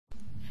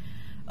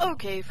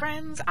Okay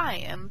friends, I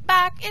am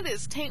back. It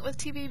is Taint with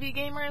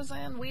TVBGamers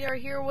and we are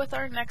here with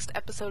our next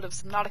episode of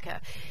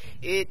Subnautica.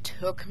 It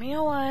took me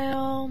a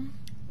while,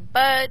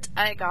 but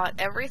I got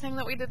everything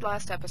that we did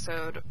last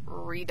episode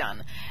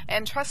redone.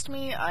 And trust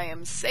me, I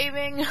am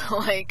saving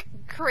like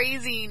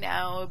crazy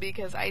now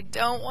because I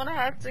don't want to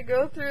have to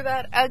go through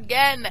that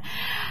again.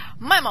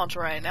 My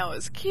mantra right now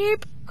is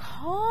keep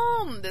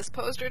calm. This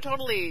poster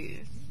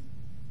totally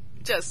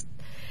just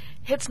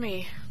hits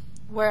me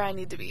where I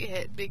need to be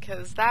hit,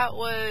 because that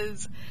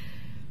was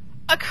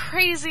a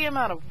crazy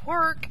amount of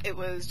work. It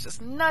was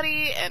just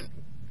nutty and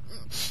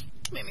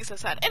made me so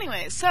sad.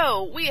 Anyway,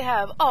 so we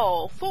have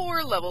all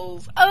 4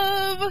 levels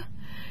of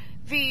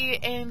the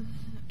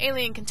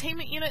alien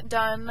containment unit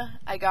done.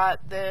 I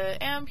got the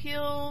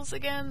ampules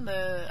again,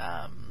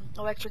 the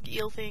electric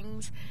eel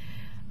things.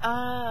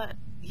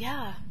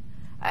 Yeah,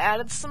 I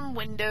added some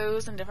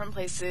windows in different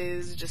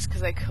places just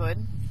because I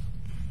could.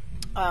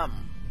 That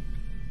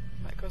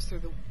goes through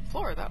the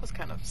floor. That was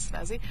kind of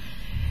snazzy.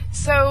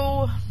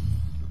 So,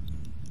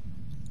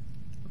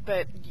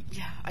 but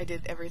yeah, I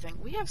did everything.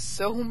 We have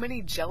so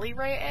many jelly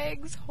ray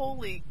eggs.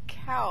 Holy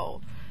cow.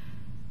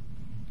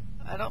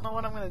 I don't know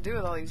what I'm going to do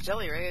with all these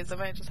jelly rays. I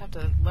might just have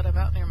to let them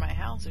out near my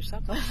house or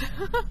something.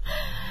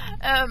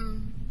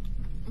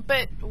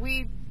 But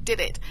we did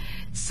it.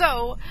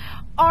 So,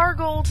 our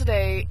goal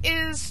today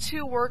is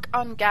to work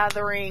on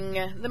gathering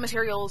the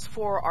materials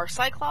for our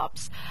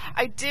Cyclops.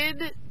 I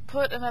did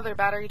put another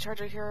battery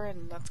charger here,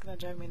 and that's gonna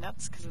drive me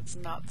nuts because it's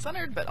not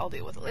centered, but I'll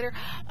deal with it later.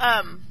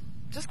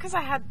 Just because I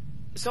had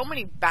so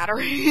many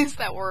batteries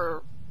that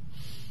were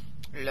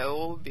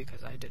low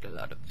because I did a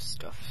lot of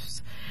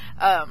stuff.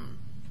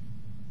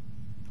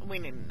 We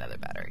need another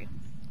battery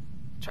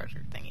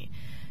charger thingy.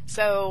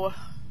 So,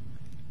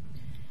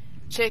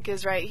 Chick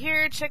is right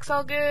here. Chick's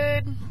all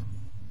good.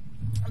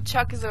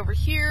 Chuck is over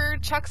here.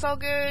 Chuck's all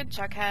good.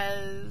 Chuck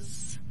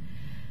has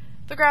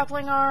the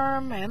grappling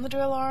arm and the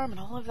drill arm and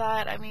all of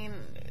that. I mean,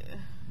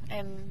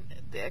 and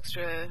the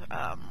extra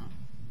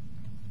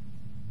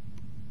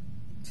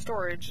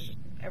storage,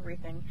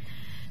 everything.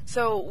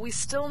 So we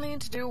still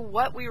need to do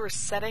what we were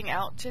setting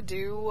out to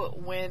do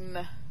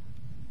when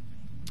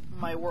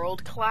my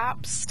world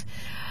collapsed.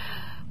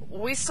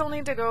 We still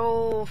need to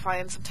go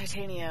find some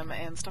titanium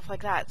and stuff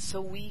like that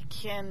so we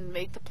can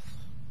make the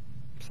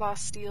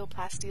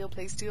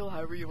plasteel,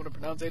 however you want to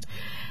pronounce it.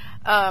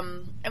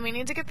 And we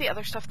need to get the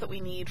other stuff that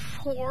we need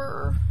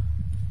for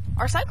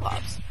our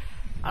Cyclops.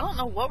 I don't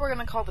know what we're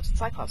going to call the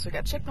Cyclops. We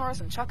got Chick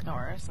Norris and Chuck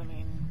Norris. I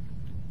mean,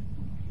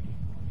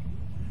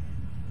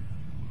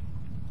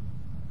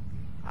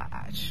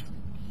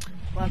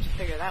 we'll have to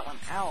figure that one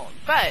out.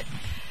 But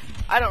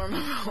I don't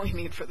remember what we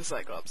need for the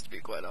Cyclops, to be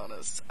quite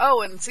honest.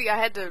 Oh, and see, I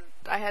had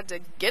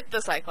to get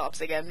the Cyclops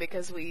again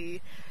because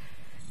we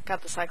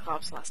got the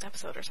Cyclops last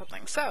episode or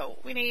something. So,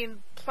 we need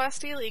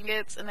plasteel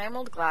ingots,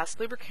 enameled glass,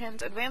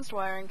 lubricant, advanced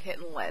wiring kit,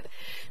 and lead.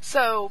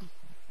 So,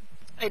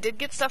 I did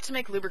get stuff to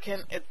make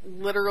lubricant. It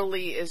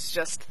literally is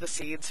just the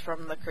seeds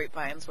from the crepe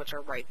vines, which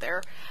are right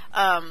there.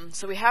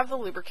 So we have the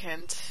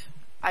lubricant.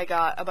 I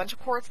got a bunch of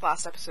quartz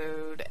last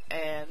episode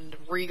and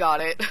re-got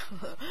it.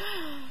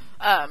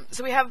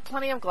 So we have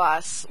plenty of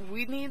glass.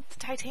 We need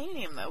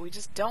titanium, though. We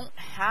just don't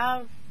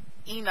have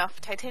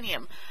enough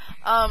titanium.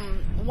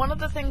 One of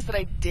the things that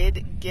I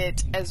did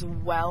get as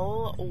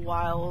well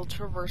while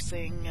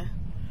traversing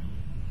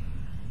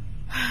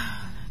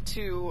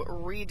to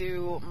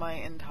redo my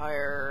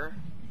entire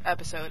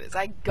episode is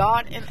I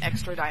got an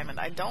extra diamond.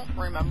 I don't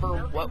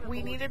remember what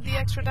we needed the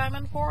extra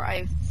diamond for.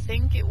 I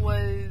think it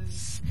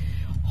was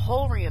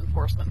hull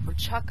reinforcement for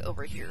Chuck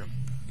over here.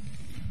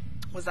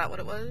 Was that what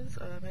it was?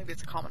 Maybe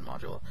it's a common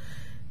module.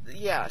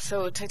 Yeah,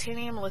 so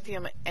titanium,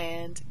 lithium,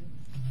 and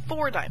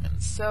 4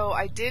 diamonds. So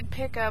I did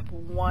pick up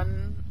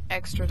 1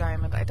 extra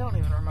diamond. I don't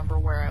even remember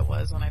where I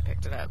was when I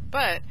picked it up,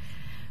 but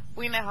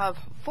we now have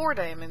 4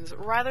 diamonds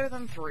rather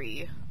than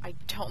 3. I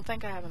don't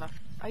think I have enough.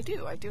 I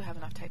do have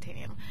enough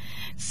titanium.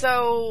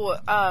 So,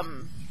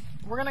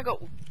 we're gonna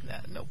go,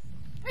 nope,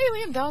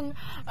 alien dung.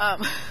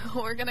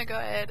 We're gonna go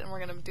ahead and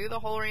we're gonna do the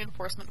hull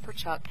reinforcement for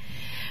Chuck.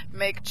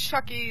 Make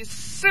Chucky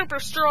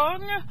super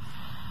strong.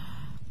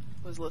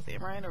 Was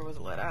lithium, right? Or was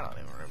it lead? I don't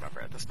even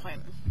remember at this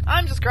point.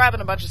 I'm just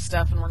grabbing a bunch of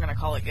stuff and we're gonna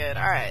call it good.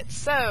 Alright,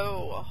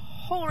 so,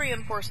 hull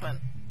reinforcement.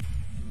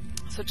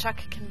 So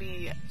Chuck can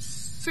be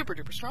super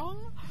duper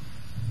strong.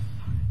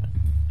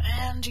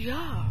 And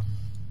yeah.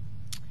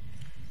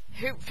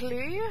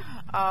 Hopefully,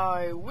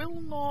 I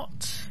will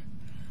not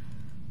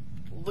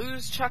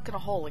lose Chuck in a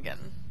hole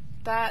again.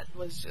 That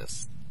was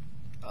just,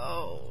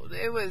 oh,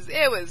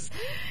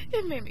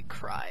 it made me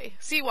cry.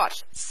 See,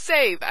 watch,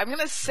 save. I'm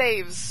gonna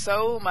save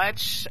so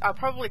much. I'll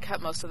probably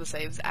cut most of the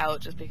saves out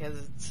just because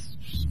it's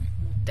just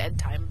dead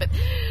time, but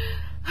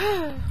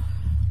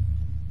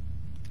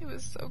it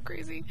was so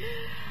crazy.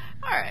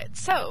 Alright,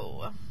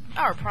 so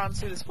our prawn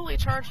suit is fully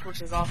charged,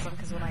 which is awesome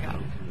because when I got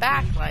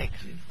back like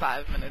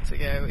 5 minutes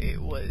ago,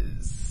 it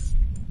was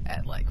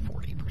at like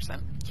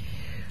 40%.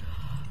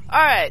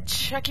 Alright,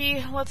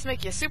 Chucky, let's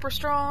make you super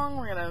strong.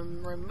 We're gonna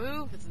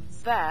remove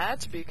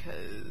that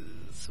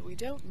because is. We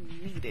don't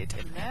need it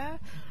in there.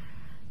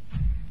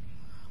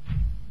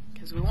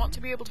 Because we want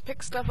to be able to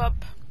pick stuff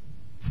up.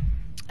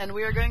 And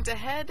we are going to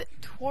head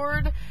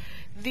toward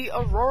the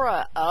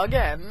Aurora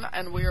again,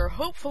 and we are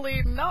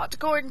hopefully not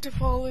going to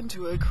fall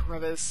into a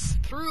crevice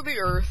through the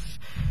earth,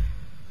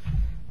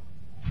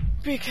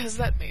 because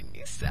that made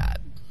me sad.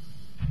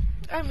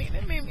 I mean,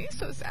 it made me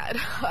so sad.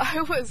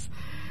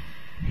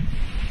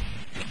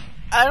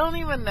 I don't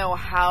even know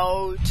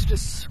how to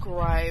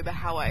describe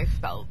how I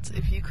felt.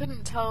 If you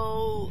couldn't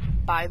tell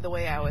by the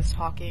way I was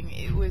talking,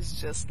 it was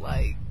just,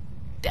 like,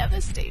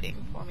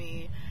 devastating for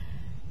me.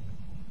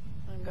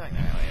 I'm going the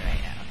right way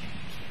right now.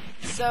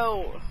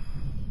 So,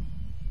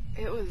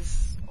 it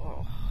was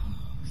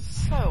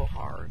so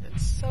hard and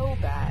so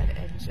bad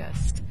and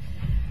just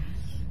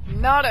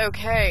not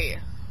okay.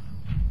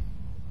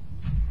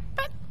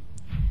 But,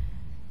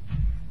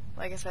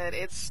 like I said,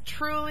 it's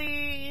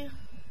truly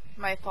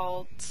my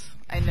fault.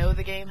 I know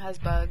the game has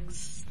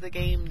bugs. The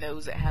game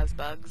knows it has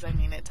bugs. I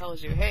mean, it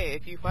tells you, hey,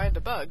 if you find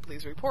a bug,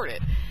 please report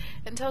it.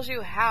 And tells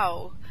you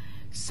how.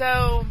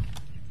 So,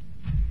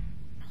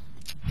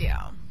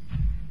 yeah.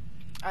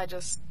 I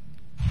just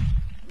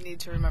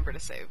need to remember to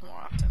save more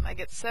often. I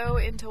get so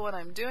into what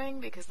I'm doing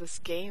because this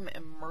game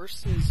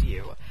immerses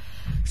you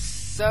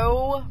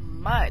so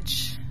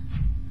much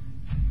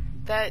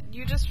that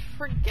you just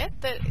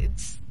forget that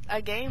it's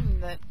a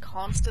game that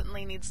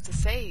constantly needs to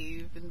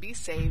save and be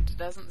saved. It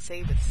doesn't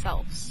save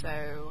itself,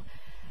 so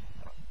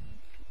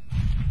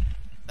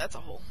that's a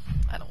hole.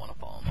 I don't want to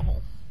fall in the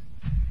hole.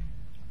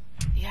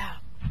 Yeah.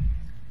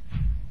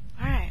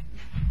 Alright.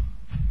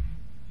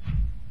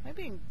 Am I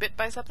being bit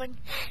by something?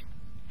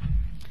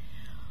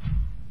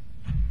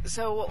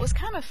 So what was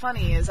kind of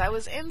funny is I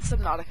was in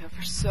Subnautica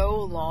for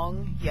so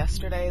long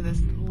yesterday.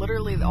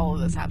 Literally all of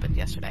this happened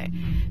yesterday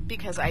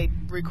because I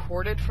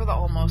recorded for the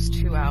almost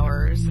 2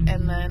 hours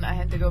and then I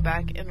had to go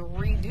back and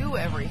redo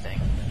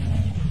everything.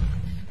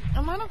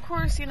 And then of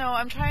course, you know,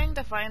 I'm trying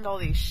to find all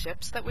these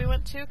ships that we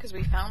went to because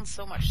we found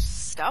so much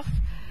stuff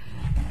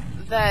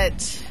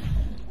that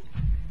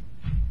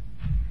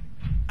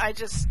I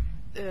just,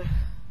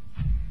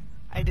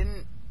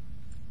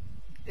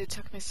 it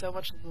took me so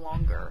much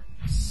longer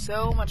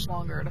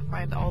to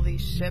find all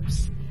these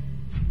ships.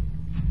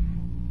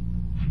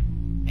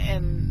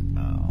 And,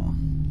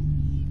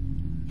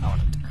 I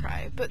wanted to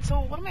cry. But,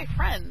 so, one of my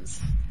friends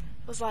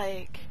was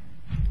like,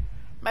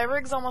 my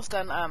rig's almost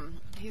done,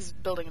 he's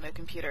building a new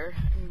computer.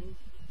 And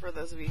for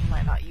those of you who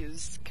might not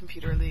use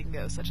computer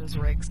lingo such as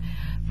rigs.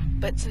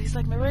 But, so he's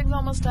like, my rig's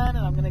almost done,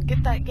 and I'm gonna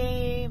get that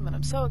game, and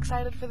I'm so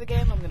excited for the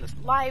game, I'm gonna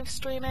live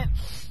stream it.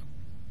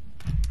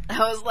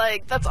 I was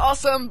like, that's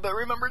awesome, but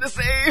remember to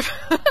save.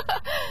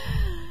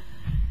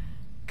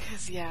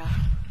 'Cause, yeah.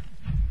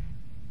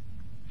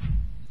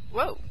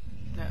 Whoa.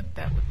 No,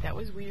 that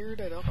was weird.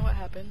 I don't know what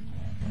happened.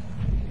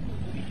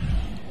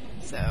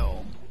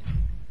 So,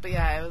 but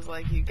yeah, I was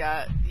like, you've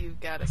got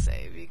to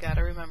save. You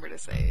gotta remember to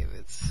save.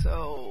 It's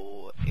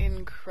so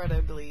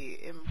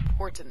incredibly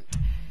important.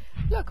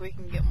 Look, we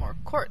can get more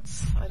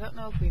quartz. I don't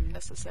know if we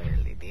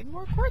necessarily need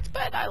more quartz,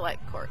 but I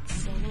like quartz,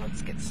 so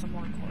let's get some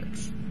more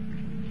quartz.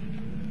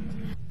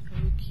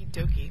 Okie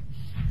dokie.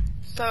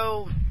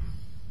 So,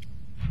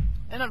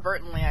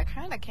 inadvertently, I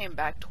kind of came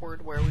back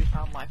toward where we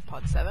found Life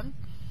Pod 7.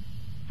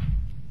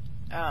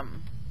 I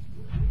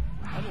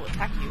will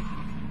attack you.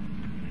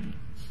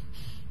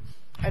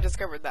 I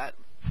discovered that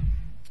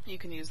you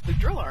can use the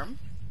drill arm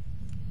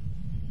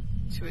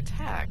to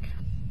attack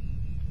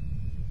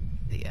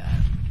the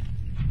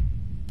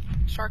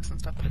sharks and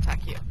stuff that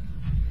attack you,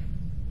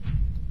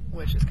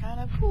 which is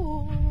kind of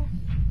cool.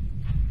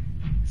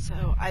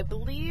 So, I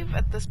believe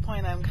at this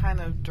point I'm kind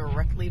of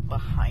directly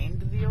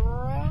behind the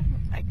Aurora.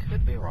 I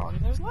could be wrong.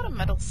 There's a lot of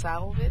metal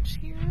salvage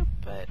here,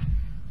 but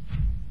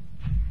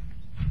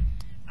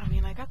I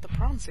mean, I got the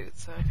prawn suit,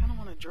 so I kind of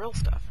want to drill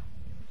stuff.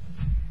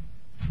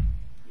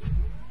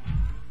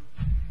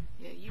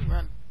 Yeah, you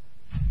run.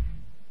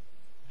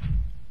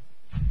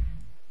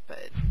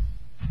 But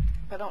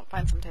if I don't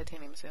find some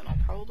titanium soon, I'll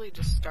probably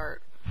just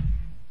start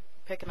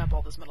picking up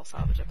all this metal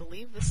salvage. I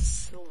believe this is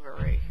silver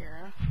right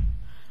here.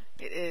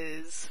 It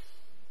is.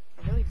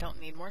 I really don't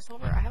need more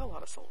silver. I have a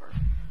lot of silver.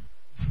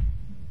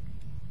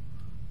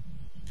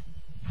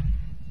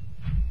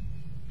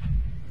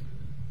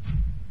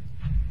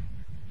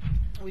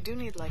 We do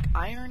need, like,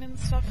 iron and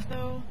stuff,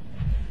 though.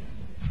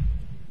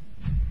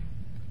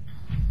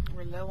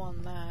 We're low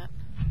on that.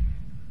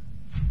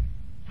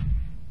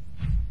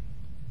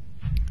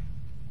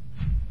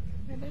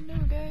 I don't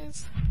know,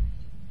 guys.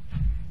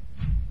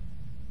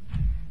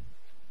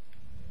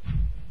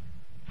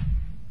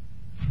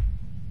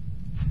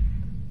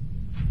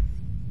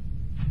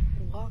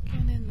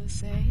 Walking in the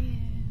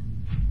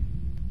sand,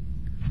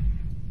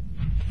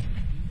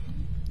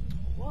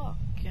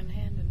 walking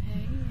hand in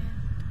hand.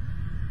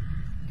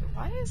 Okay,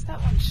 why is that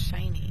one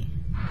shiny?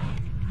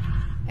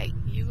 Hey,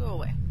 you go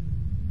away.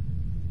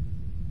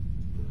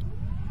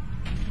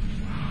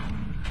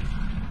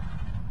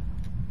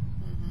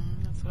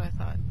 That's what I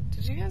thought.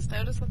 Did you guys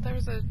notice that there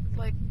was a,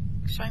 like,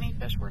 shiny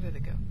fish? Where did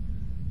it go?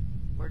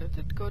 Where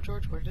did it go,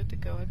 George? Where did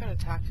it go? I got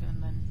attacked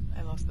and then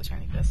I lost the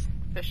shiny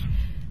fish.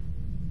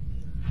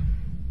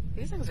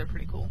 These things are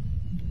pretty cool.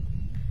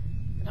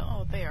 I don't know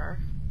what they are.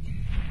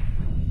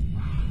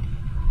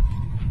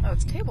 Oh,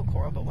 it's table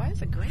coral, but why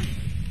is it green?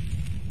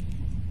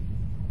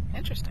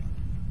 Interesting.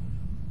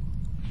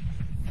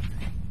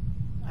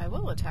 I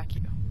will attack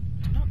you.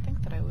 Do not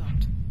think that I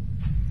won't.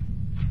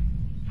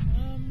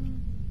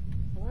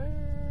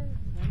 Where?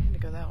 I need to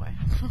go that way.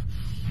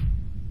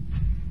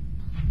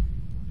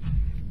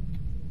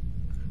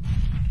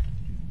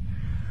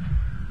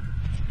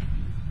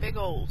 Big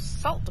old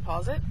salt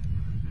deposit.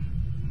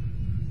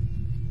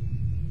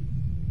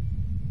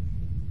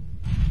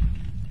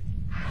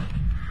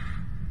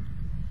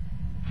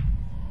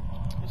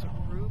 There's a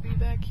ruby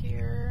back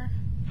here.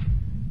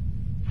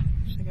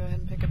 Should I go ahead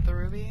and pick up the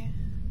ruby?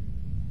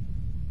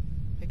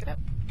 Pick it up.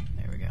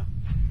 There we go.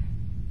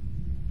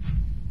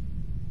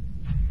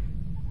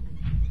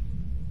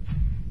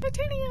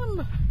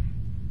 Titanium!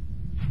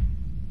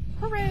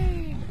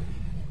 Hooray!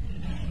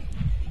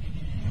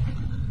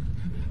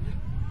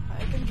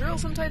 I can drill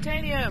some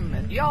titanium,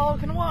 and y'all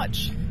can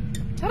watch.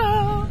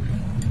 Ta-da!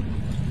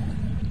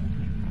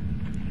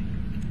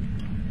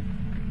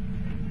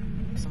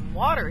 Some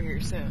water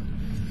here soon.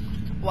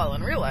 While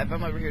in real life,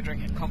 I'm over here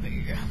drinking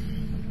coffee.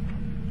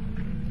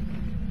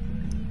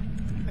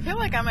 I feel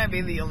like I might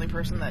be the only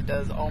person that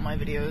does all my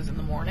videos in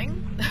the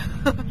morning.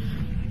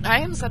 I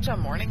am such a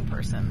morning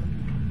person.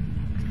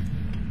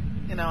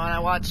 You know, and I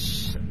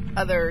watch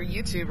other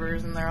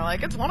YouTubers and they're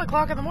like, it's 1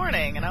 o'clock in the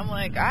morning. And I'm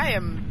like, I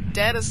am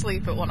dead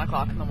asleep at 1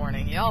 o'clock in the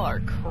morning. Y'all are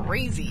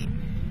crazy.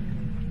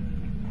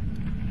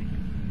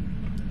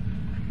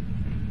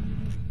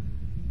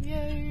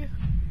 Yay.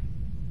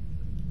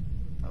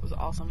 That was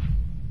awesome.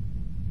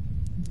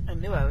 I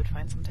knew I would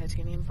find some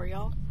titanium for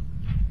y'all.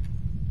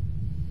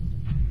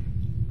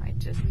 I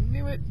just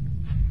knew it.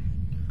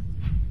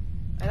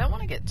 I don't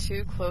want to get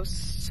too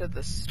close to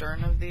the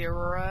stern of the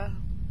Aurora.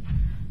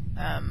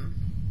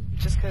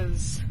 Just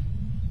because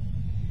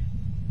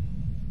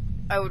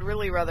I would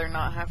really rather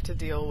not have to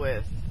deal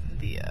with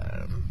the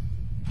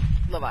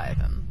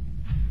Leviathan.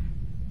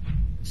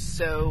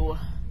 So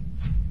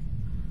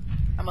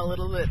I'm a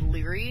little bit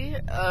leery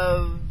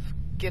of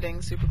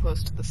getting super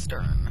close to the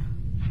stern.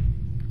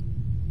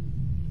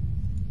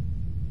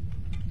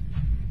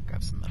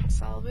 Grab some metal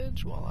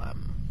salvage while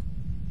I'm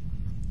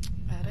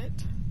at it.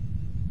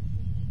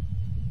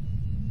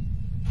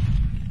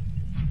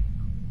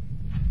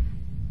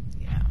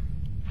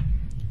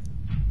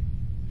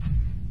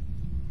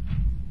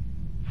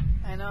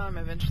 I know I'm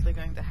eventually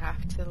going to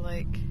have to,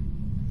 like,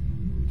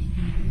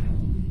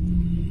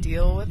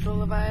 deal with the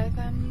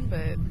Leviathan,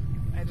 but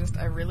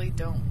I really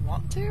don't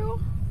want to.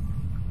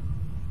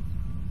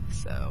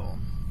 So,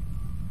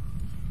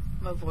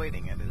 I'm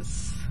avoiding it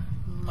as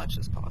much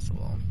as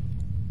possible.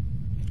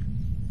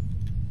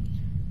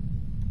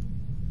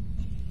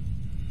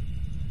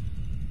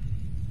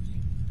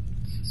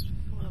 Let's just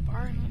fill up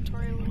our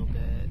inventory a little bit.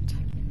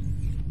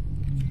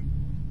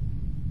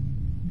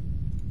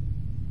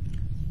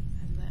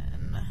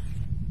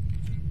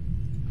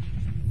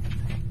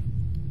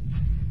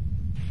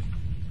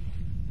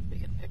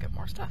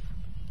 Stuff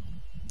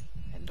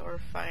and or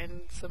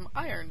find some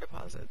iron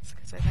deposits,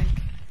 because I think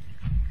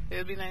it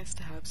would be nice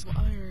to have some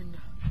iron.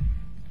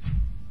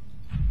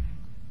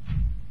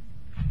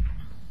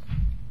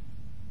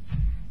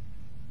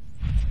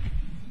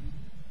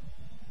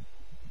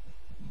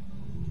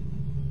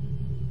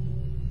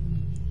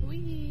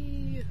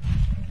 Whee!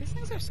 These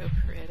things are so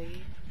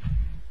pretty.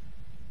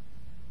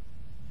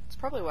 It's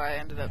probably why I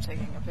ended up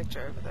taking a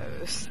picture of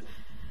those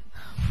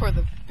for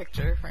the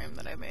picture frame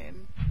that I made.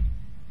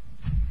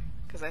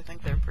 Because I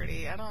think they're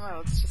pretty. I don't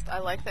know, it's just, I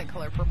like that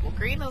color purple.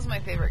 Green is my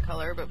favorite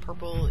color, but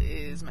purple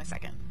is my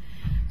second.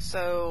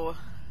 So,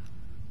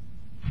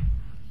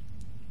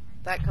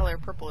 that color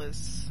purple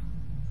is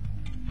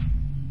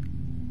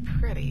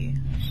pretty.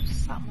 There's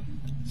just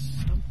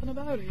something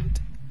about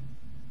it.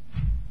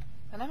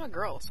 And I'm a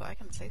girl, so I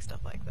can say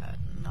stuff like that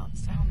and not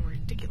sound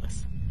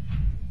ridiculous.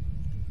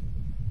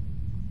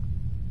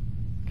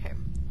 Okay,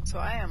 so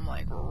I am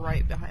like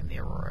right behind the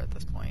Aurora at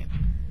this point,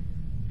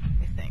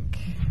 I think.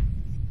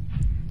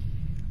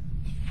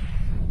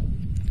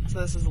 So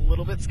this is a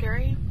little bit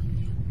scary,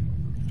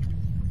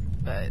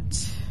 but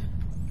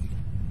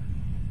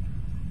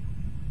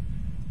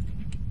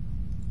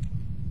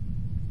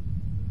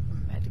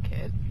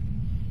medkit.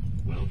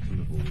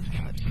 Welcome aboard.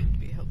 That should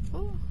be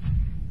helpful.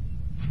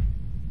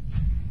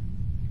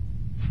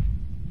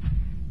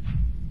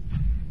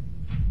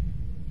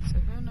 So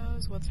who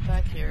knows what's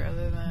back here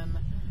other than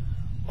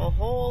a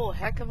whole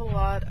heck of a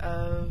lot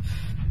of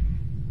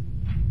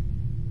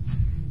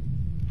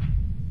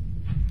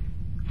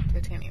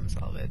titanium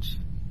salvage.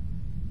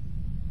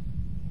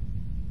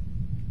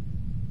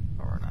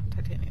 Or not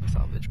titanium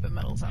salvage, but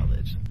metal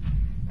salvage.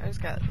 I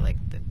just got like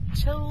the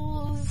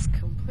chills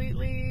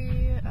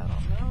completely. I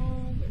don't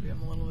know. Maybe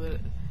I'm a little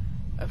bit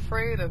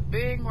afraid of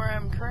being where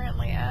I'm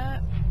currently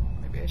at.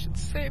 Maybe I should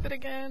save it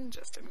again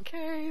just in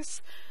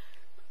case.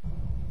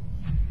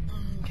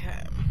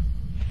 Okay.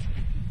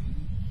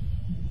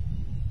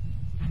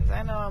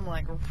 I know I'm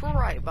like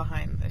right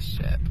behind this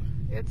ship.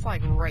 It's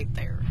like right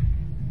there.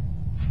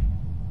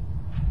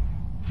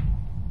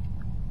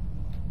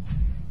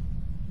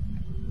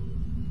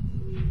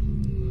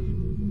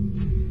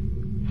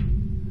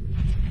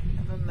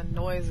 And then the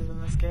noises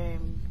in this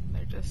game,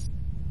 they're just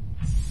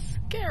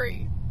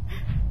scary.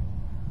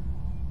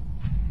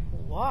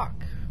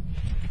 Walk.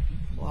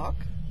 Walk?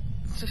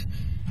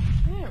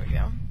 There we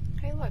go.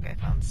 Hey look, I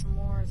found some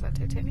more. Is that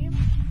titanium?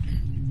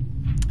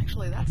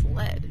 Actually, that's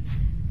lead.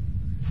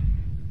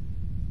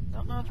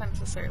 Don't know if I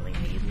necessarily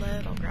need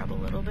lead. I'll grab a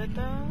little bit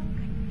though.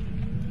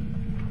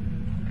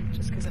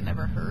 Just because it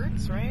never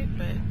hurts, right?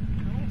 But I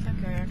don't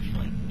think I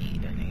actually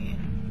need any.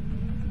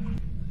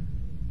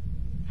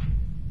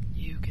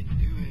 You can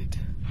do it.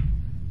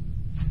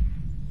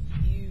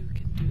 You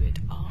can do it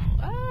all.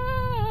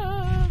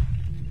 Ah!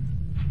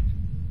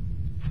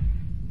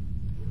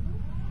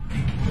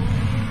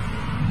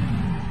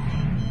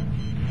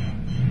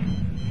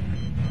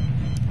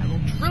 I will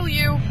drill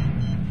you.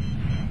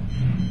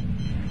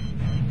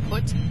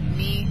 Put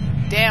me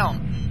down.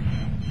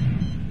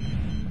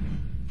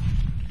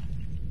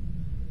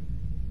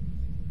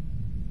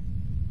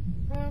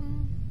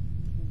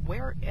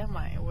 Where am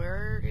I?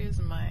 Where is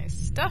my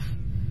stuff?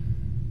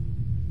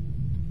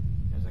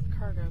 There's a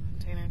cargo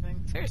container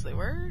thing. Seriously,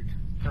 where?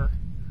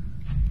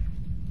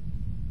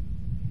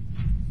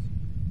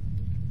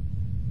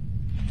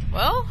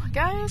 Well,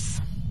 guys,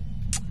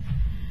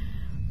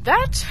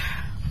 that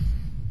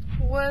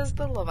was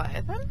the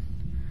Leviathan.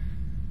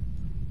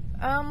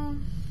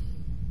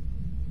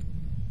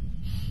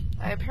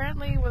 I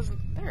apparently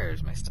wasn't.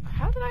 There's my stuff.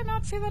 How did I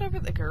not see that over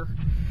there?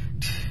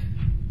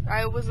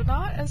 I was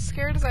not as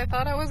scared as I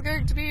thought I was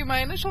going to be. My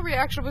initial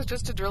reaction was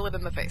just to drill it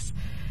in the face.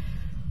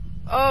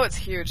 Oh, it's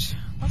huge.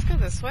 Let's go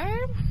this way.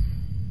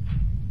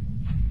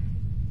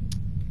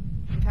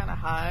 And kind of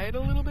hide a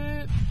little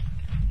bit.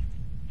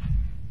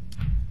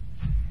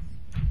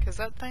 Because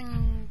that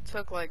thing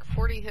took like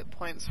 40 hit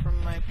points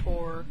from my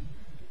poor...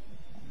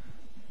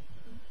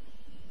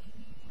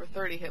 Or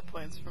 30 hit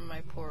points from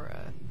my poor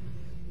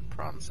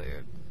prawn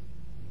suit.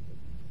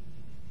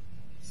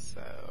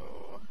 So...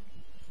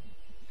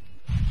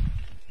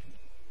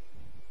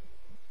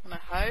 I'm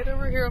gonna hide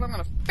over here and I'm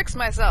gonna fix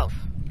myself.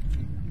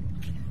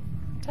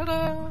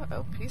 Ta-da!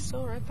 Oh, he's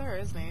still right there,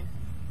 isn't he?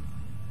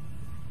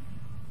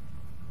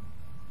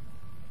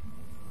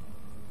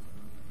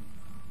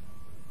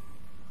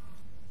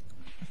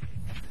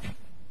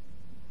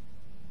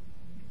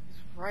 He's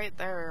right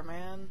there,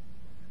 man.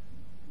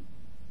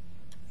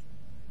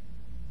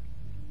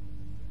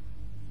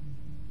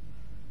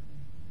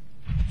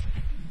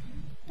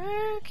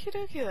 Okie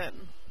dokie then.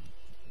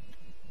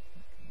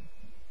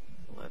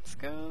 Let's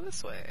go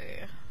this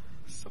way.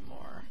 Some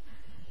more.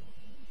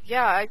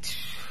 Yeah,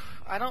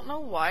 I don't know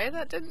why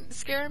that didn't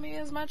scare me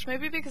as much.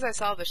 Maybe because I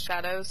saw the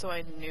shadow, so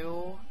I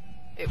knew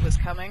it was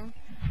coming.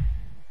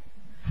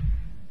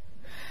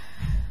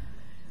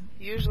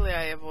 Usually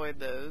I avoid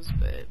those,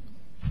 but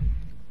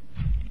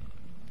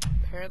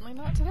apparently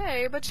not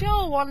today. But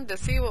y'all wanted to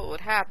see what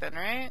would happen,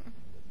 right?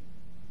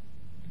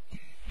 Do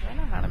I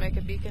know how to make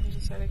a beacon,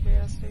 just out of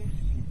curiosity?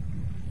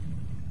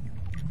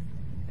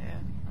 Yeah,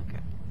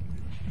 okay.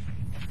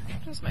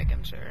 Just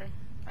making sure.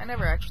 I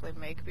never actually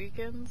make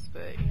beacons,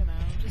 but, you know,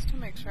 just to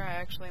make sure I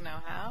actually know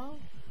how.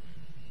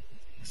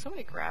 So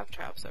many grab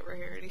traps over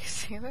here. Do you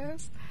see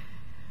this?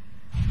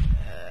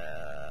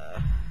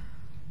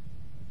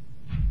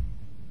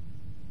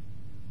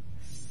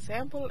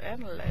 Sample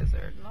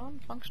analyzer.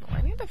 Non-functional.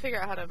 I need to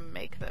figure out how to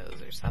make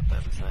those or set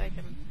them so I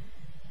can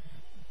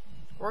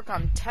work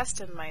on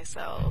testing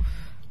myself.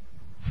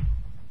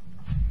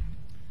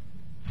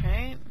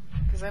 Right?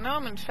 Because I know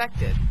I'm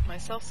infected. My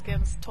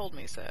self-scans told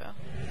me so.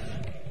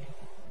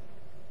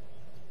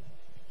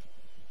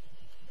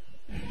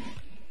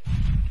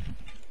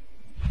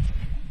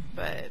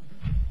 But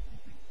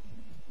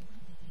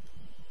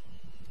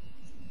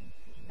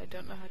I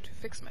don't know how to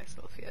fix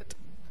myself yet.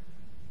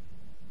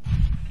 You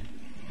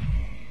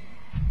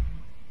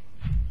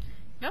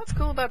know what's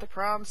cool about the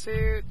prawn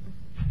suit?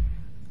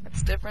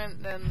 That's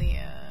different than the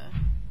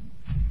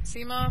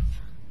sea moth.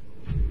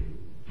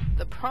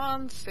 The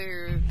prawn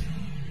suit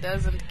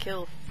doesn't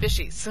kill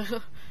fishies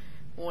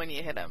when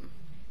you hit them.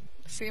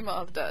 Sea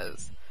moth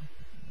does.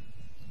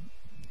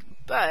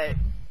 But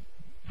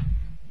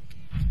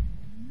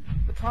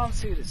the prawn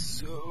suit is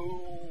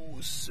so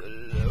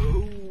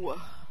slow.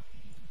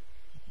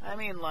 I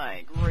mean,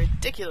 like,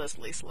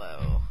 ridiculously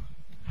slow.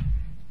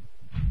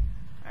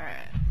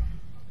 Alright.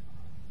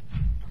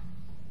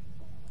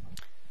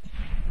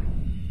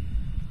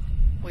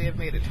 We have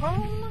made it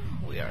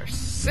home. We are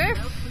safe.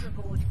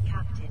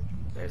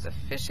 There's a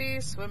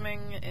fishy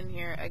swimming in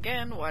here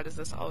again. Why does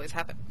this always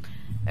happen?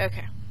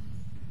 Okay.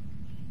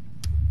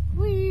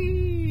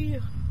 Whee!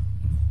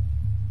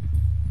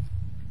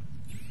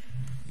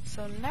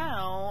 So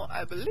now,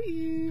 I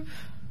believe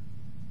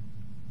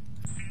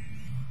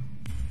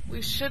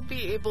we should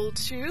be able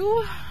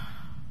to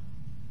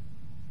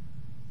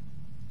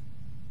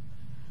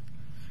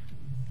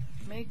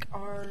make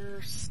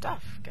our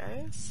stuff,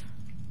 guys.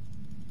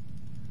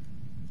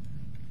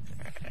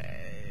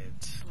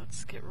 Alright,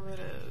 let's get rid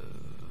of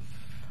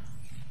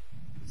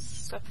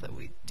stuff that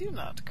we do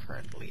not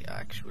currently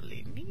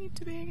actually need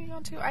to be hanging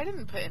on to. I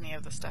didn't put any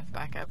of the stuff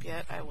back up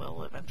yet. I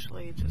will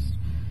eventually, just...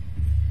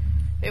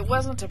 It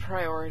wasn't a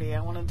priority.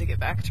 I wanted to get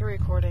back to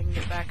recording,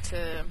 get back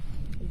to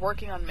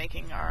working on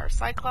making our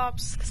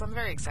Cyclops, because I'm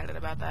very excited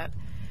about that.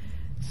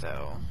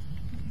 So,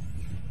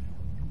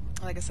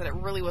 like I said, it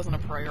really wasn't a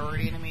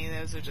priority to me.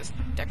 Those are just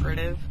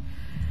decorative.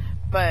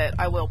 But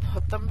I will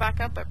put them back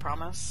up, I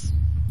promise.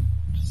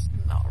 Just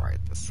not right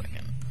this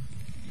second.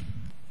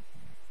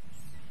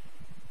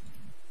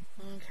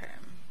 Okay.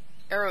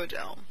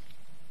 Aerogel.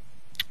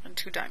 And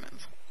 2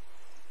 diamonds.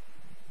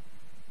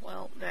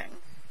 Well, dang.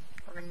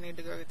 We're gonna need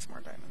to go get some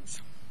more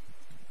diamonds.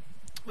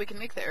 We can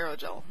make the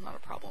aerogel, not a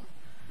problem.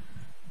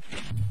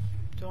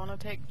 Do I want to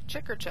take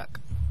Chick or Chuck?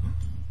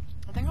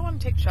 I think I want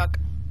to take Chuck.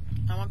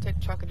 I want to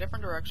take Chuck a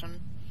different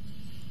direction.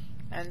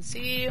 And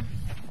see if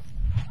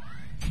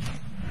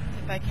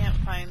I can't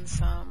find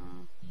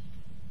some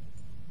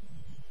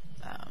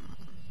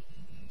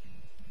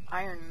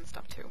iron and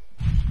stuff too.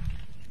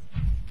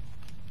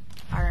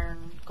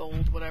 Iron,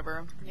 gold,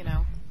 whatever, you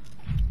know.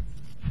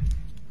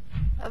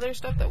 Other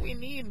stuff that we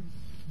need.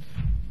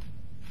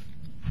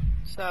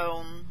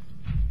 So,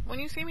 when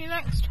you see me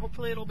next,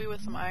 hopefully it'll be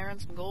with some iron,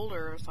 some gold,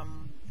 or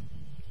some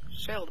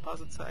shale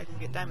deposits so I can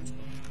get diamonds.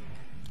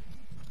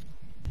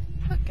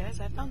 Look guys,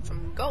 I found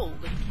some gold.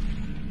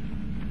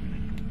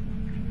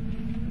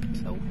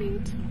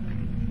 Sweet.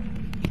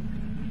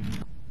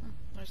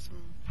 There's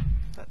some,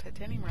 is that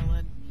titanium or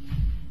lead?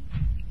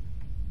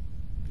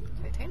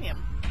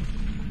 Titanium.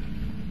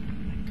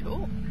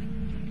 Cool.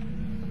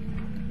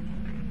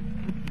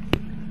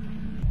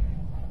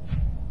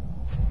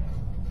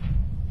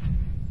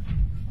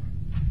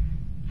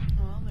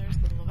 Well, there's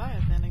the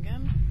Leviathan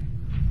again.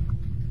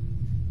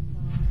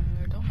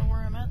 I don't know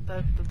where I'm at.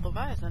 The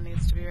Leviathan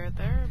needs to be right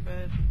there,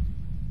 but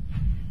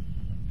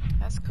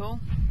that's cool.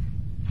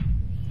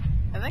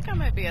 I think I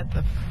might be at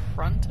the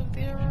front of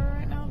the Aurora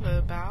right now,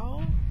 the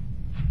bow.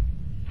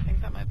 I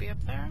think that might be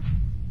up there,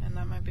 and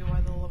that might be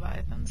why the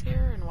Leviathan's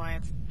here, and why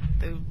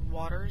the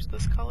water's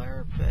this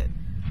color, but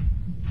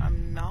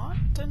I'm not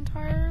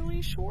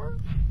entirely sure.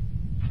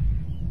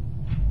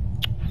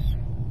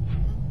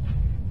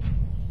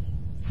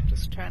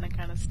 Just trying to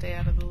kind of stay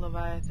out of the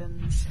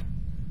Leviathan's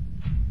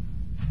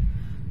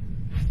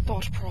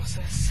thought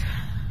process.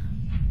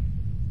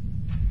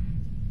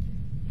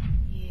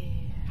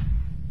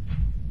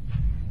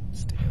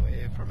 Stay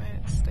away from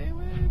it, stay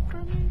away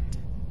from it.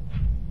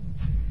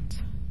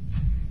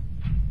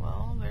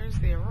 Well, there's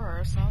the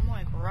Aurora, so I'm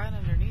like right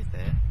underneath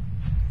it.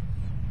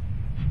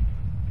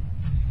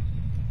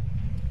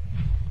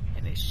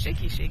 And it's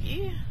shaky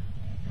shaky.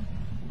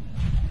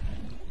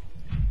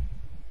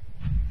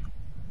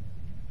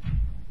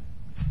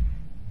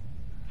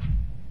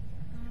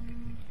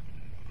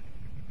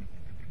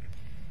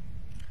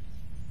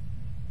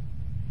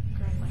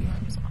 Grappling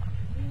arms on.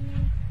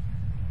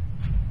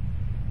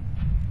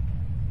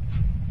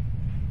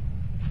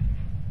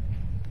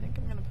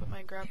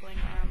 My grappling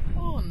arm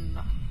on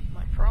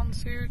my prawn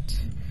suit.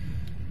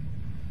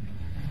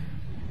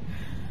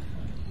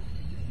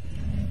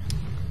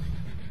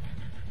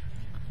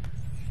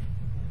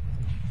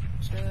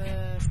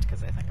 Just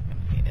because I think I'm going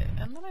to need it.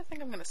 And then I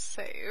think I'm going to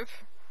save.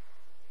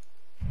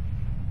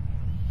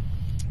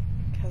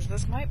 Because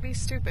this might be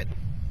stupid.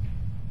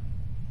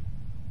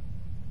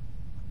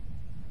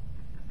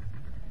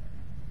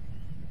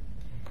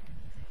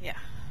 Yeah.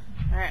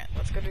 Alright,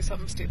 let's go do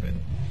something stupid.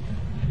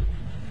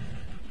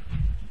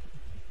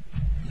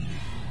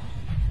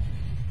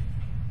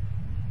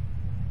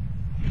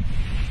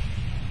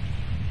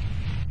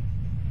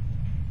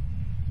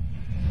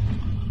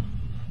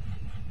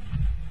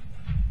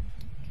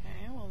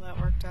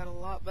 Out a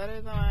lot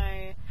better than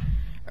I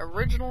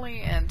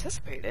originally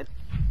anticipated.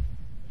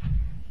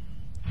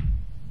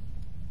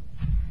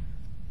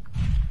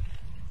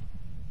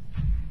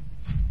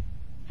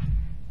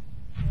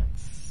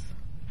 Let's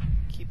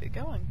keep it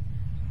going.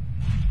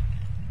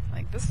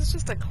 Like, this is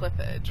just a cliff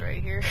edge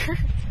right here.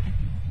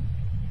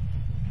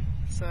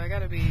 So I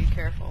gotta be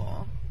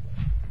careful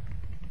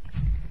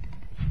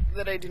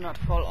that I do not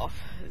fall off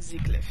the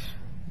cliff.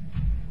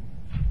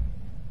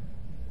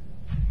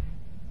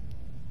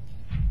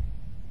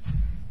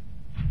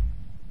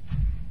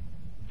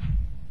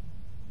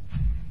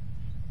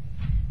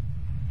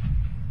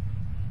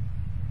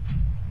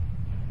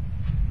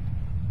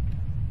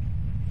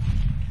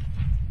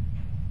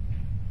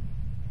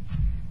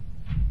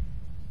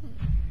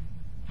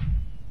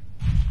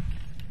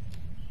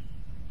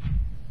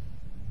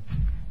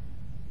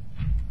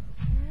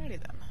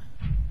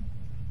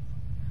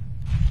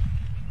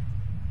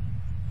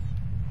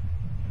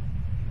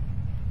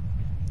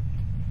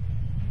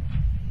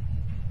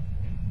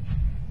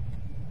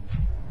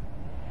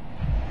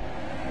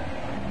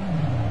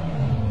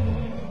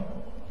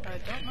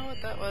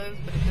 That was,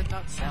 but it did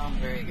not sound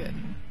very good.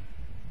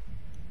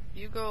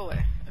 You go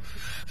away.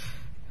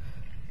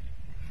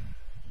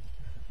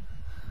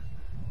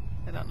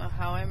 And don't know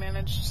how I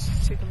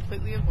managed to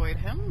completely avoid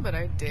him, but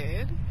I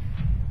did.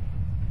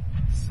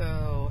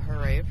 So,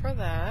 hooray for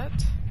that.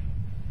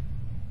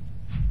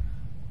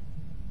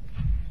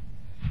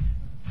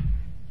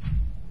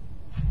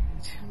 I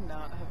do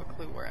not have a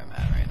clue where I'm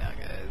at right now,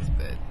 guys,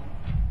 but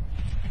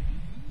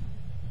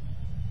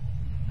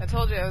I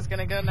told you I was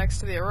gonna go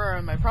next to the Aurora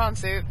in my prawn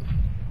suit.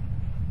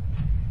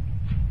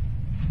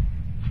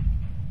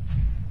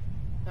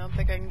 I don't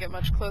think I can get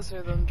much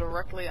closer than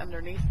directly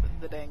underneath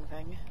the dang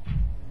thing.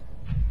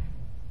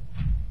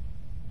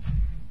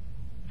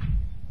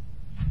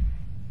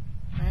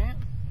 Right?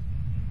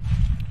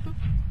 Boop.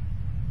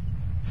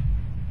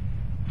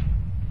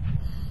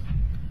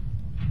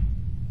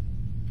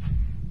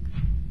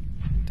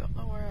 Don't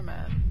know where I'm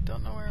at.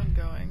 Don't know where I'm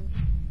going.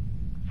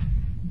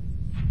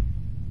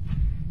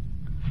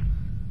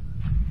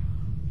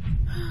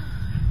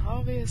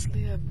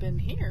 Obviously, I've been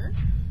here.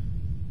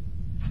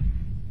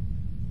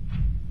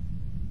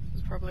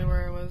 This is probably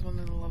where I was when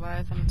the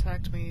Leviathan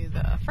attacked me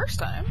the first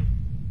time.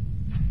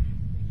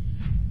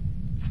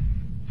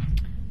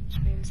 Which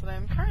means that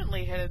I'm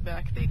currently headed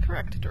back the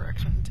correct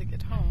direction to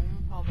get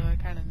home, although I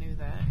kind of knew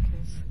that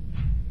because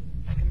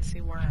I can see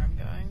where I'm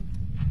going.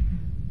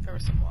 There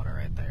was some water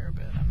right there,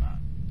 but I'm not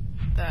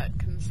that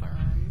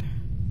concerned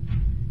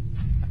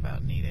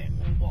about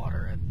needing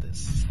water at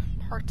this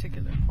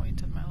particular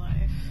point in my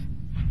life.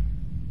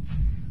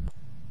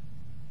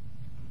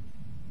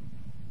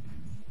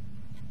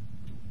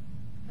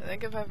 I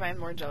think if I find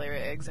more jelly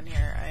ray eggs in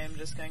here, I am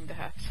just going to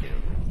have to,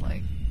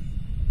 like,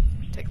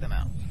 take them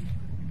out.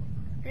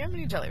 Look how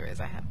many jelly rays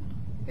I have.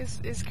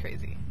 It's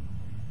crazy.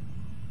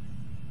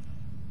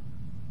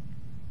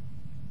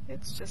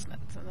 It's just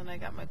nuts. And then I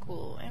got my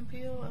cool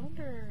ampule. I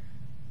wonder...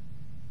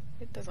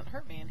 It doesn't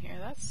hurt me in here.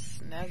 That's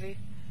snazzy.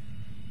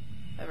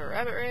 I have a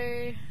rabbit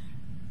ray.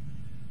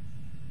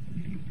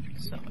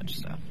 So much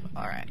stuff.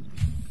 Alright.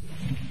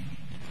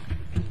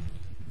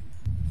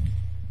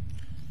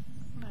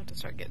 I'm gonna have to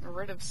start getting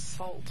rid of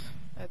salt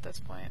at this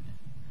point.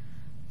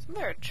 Isn't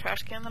there a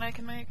trash can that I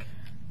can make?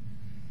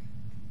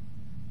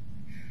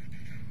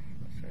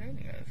 What's there in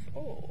you guys?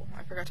 Oh,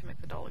 I forgot to make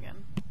the doll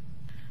again.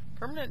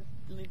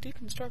 Permanently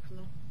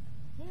deconstructable.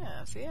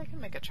 Yeah, see, I can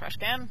make a trash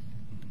can.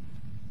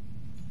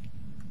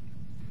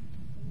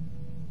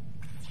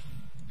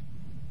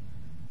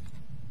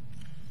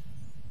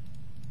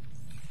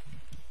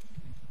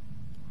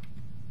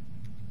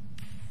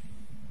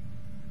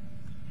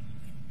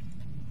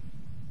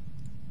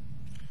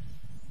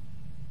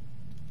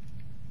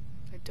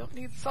 Don't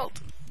need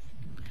salt.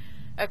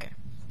 Okay.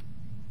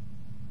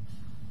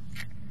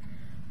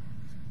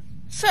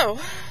 So,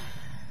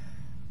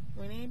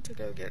 we need to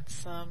go get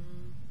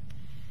some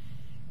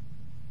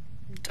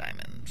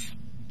diamonds.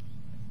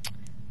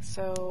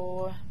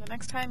 So, the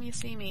next time you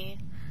see me,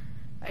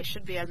 I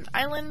should be at an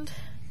island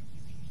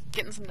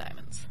getting some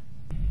diamonds.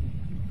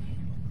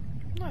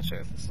 I'm not sure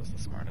if this is the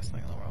smartest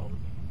thing in the world.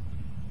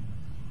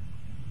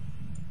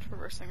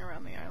 Traversing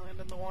around the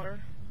island in the water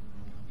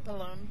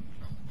alone.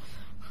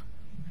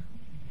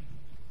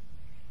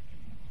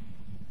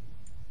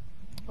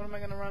 What am I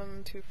gonna run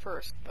into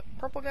first? The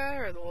purple guy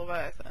or the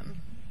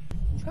Leviathan?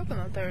 I was hoping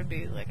that there would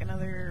be like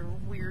another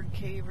weird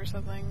cave or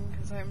something,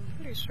 because I'm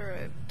pretty sure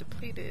I've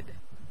depleted...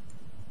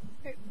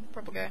 Hey,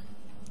 purple guy.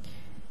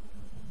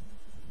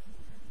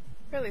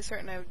 Fairly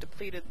certain I've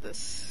depleted the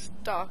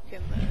stock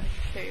in the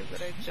cave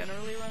that I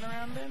generally run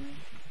around in.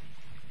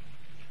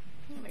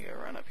 I'm gonna go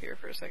run up here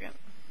for a second.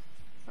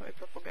 That way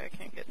purple guy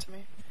can't get to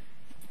me.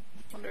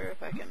 Wonder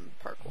if I can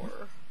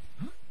parkour.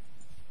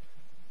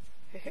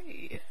 Hey,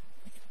 hey.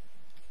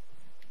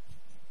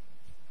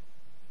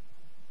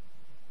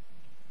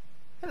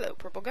 Hello,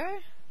 purple guy.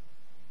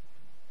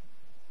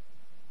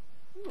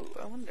 Ooh,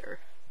 I wonder.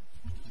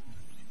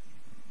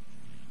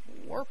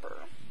 Warper.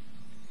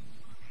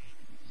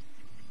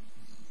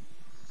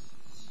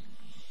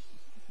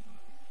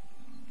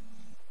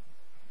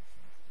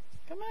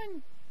 Come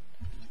on.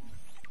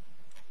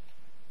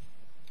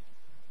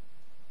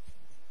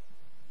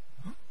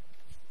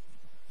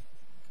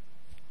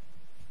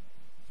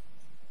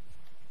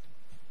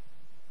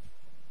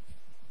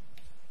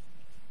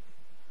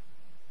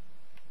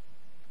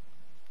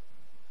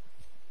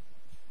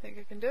 Think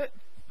I can do it?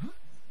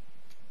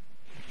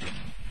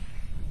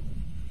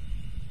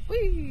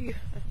 Whee!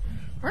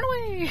 Run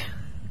away!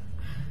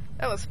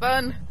 That was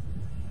fun.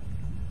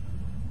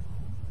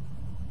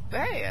 But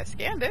hey, I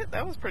scanned it.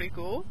 That was pretty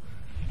cool.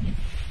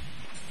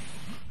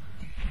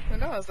 Who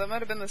knows? That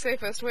might have been the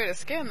safest way to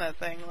scan that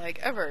thing, like,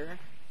 ever.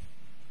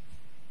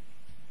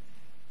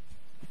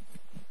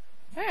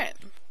 Alright.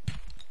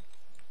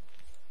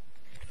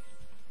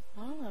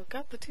 Well, I've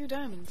got the 2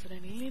 diamonds that I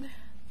need.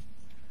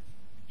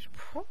 Should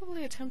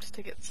probably attempt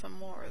to get some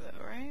more,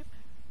 though, right?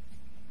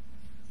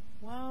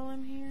 While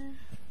I'm here.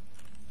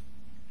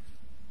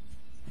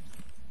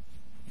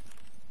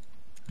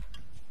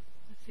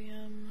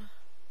 Lithium.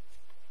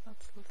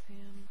 That's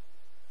lithium.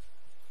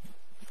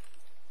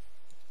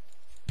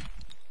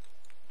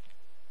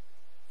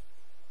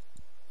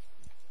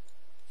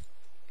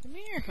 Come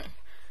here!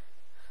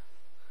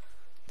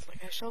 It's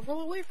like I shall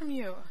roll away from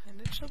you, and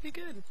it shall be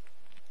good.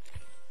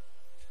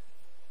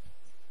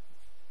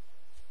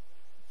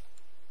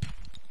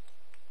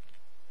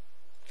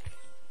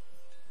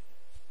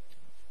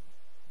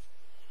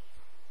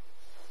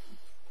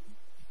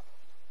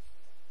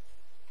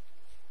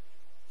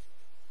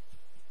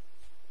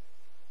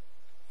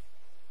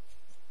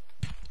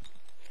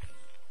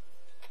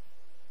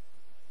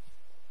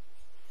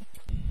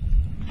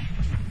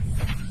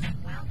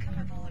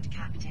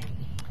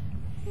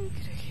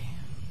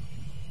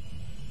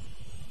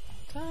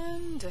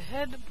 Time to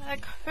head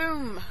back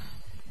home.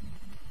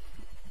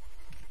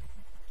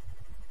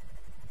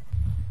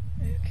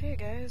 Okay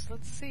guys,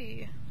 let's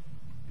see.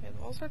 I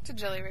have all sorts of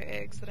jelly ray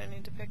eggs that I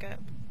need to pick up,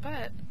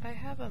 but I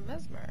have a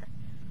mesmer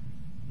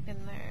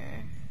in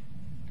there.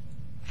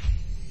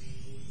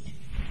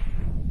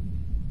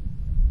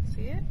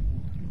 See it?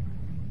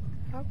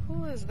 How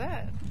cool is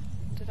that?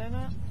 Did I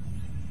not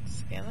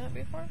scan that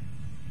before?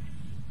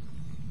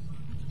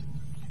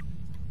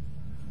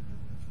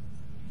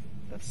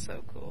 That's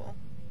so cool.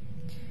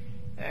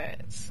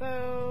 Alright,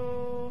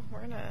 so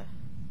we're gonna...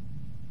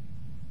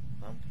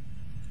 Well,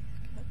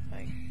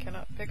 I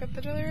cannot pick up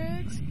the jelly ray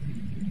eggs?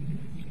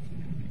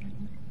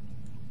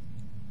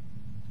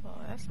 Well,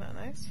 that's not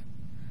nice.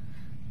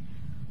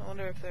 I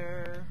wonder if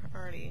they're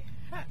already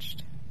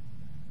hatched.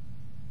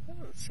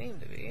 Doesn't seem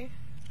to be.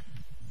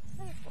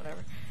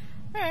 Whatever.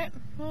 Alright,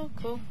 well,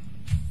 cool.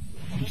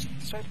 I'll just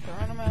start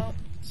throwing them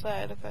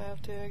outside if I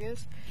have to, I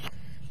guess.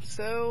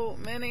 So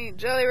many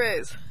jelly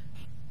rays!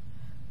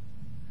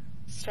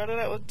 Started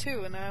out with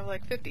 2 and now I have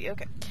like 50.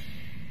 Okay.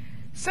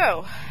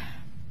 So,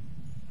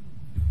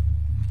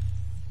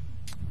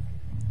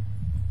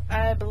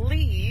 I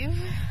believe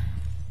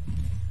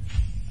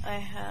I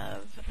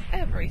have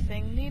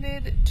everything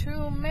needed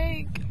to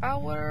make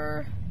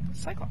our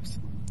Cyclops.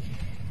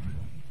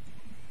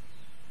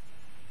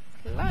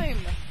 Climb!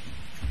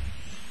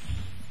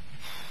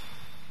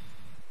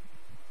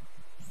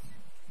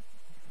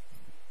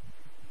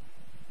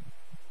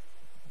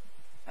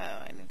 Oh,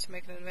 I need to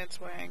make an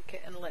advanced wiring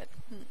kit and lead.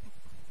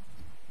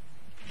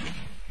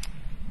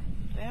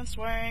 Advanced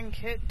wiring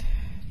kit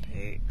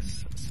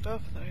takes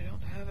stuff that I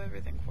don't have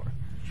everything for.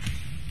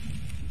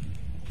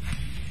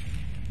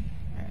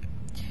 Alright.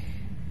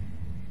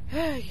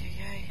 Ay, ay,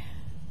 ay.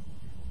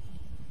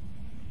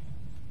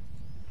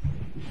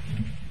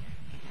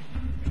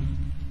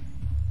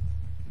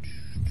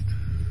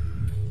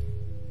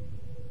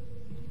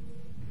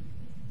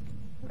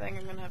 I think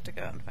I'm gonna have to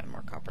go out and find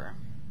more copper.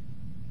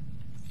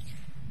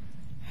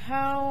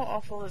 How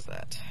awful is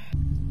that?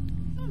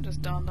 It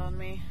just dawned on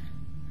me.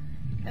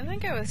 I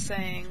think I was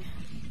saying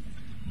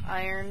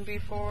iron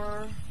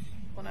before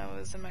when I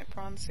was in my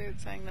prawn suit,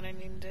 saying that I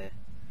needed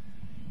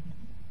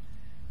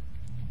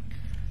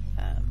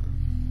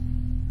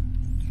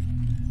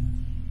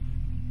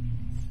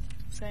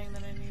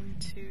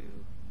to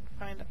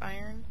find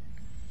iron.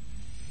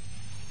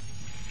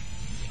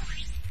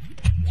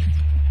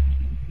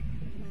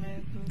 And I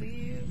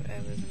believe I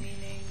was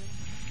meaning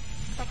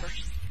copper.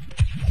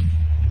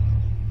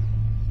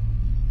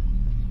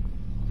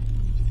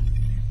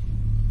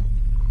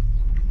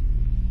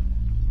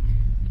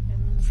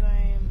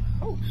 Enzyme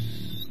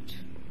host.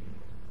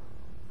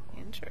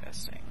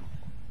 Interesting.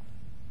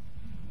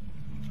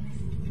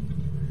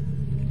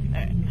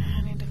 Alright,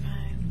 I need to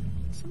find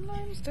some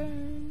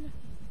limestone.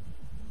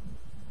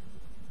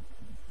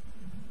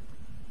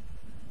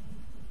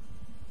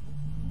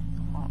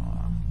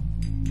 Aw.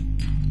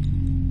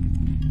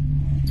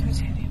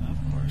 Titanium, of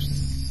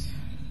course.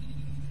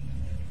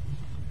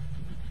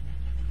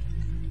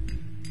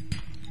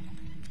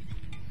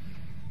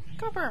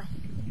 Copper.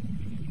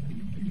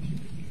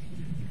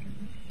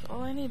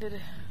 All I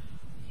needed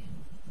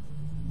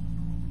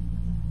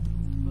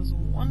was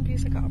one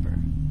piece of copper.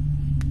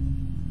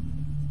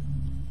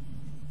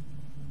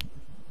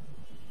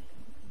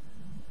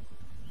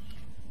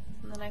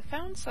 And then I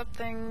found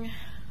something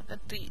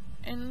at the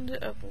end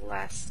of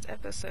last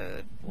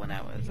episode when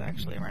I was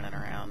actually running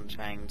around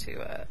trying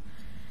to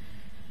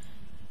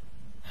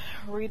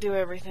redo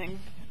everything.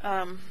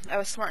 I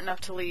was smart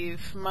enough to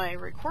leave my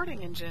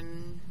recording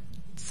engine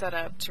set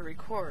up to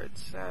record,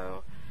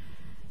 so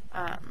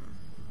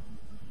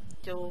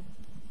you'll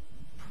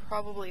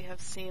probably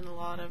have seen a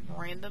lot of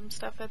random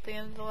stuff at the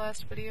end of the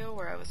last video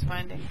where I was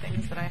finding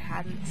things that I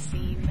hadn't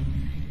seen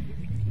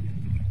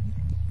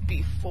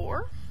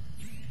before.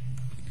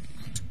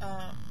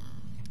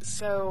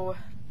 So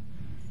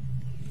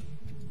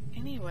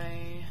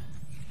anyway,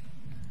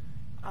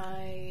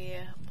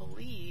 I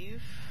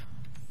believe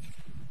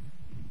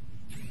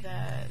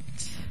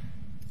that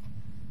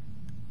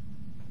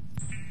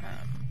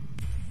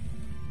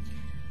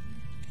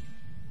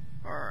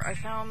or I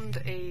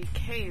found a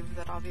cave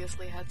that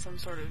obviously had some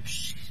sort of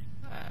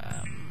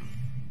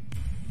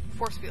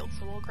force field,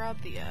 so we'll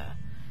grab the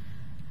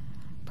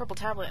purple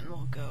tablet and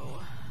we'll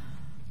go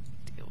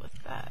deal with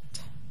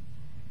that.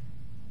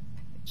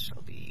 It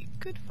shall be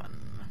good fun.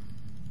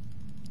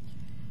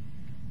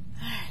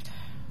 Alright.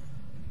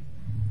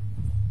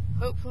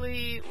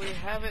 Hopefully we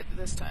have it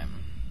this time.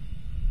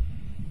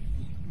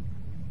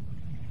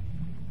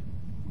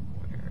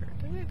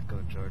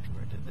 go, George.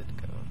 Where did it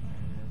go?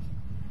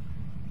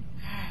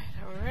 Alright,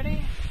 are we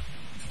ready?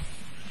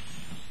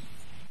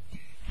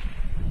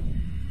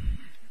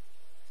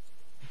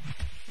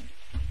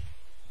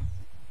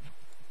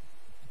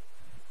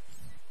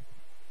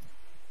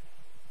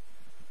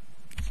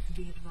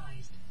 Be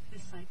advised, the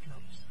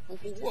Cyclops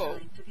is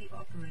designed to be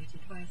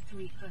operated by a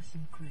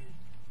 3-person crew.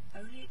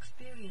 Only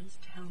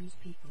experienced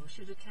helmspeople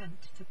should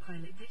attempt to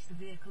pilot this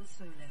vehicle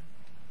solo.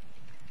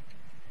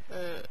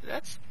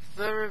 That's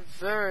very,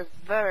 very,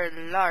 very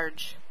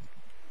large.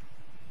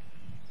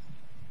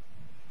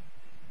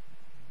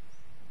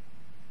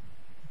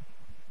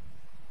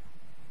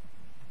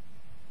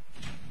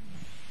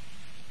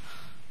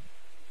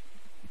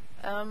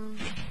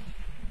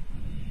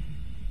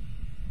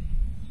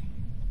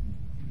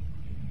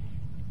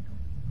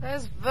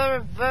 That's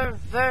very, very,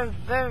 very,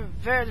 very,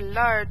 very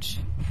large.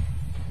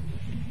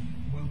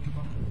 Welcome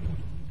aboard,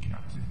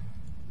 Captain.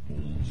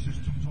 All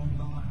systems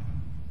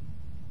online.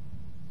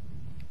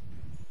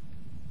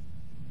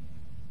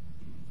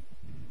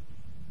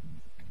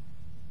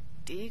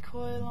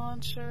 Decoy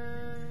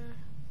launcher.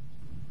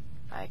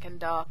 I can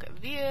dock a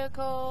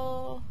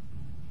vehicle.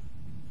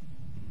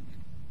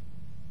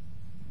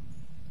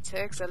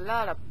 Takes a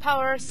lot of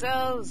power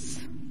cells.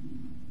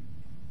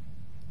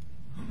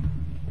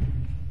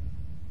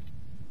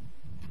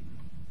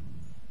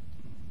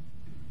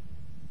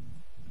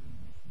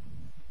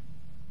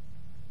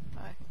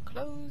 I can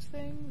close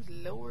things.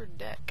 Lower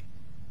deck.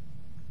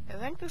 I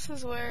think this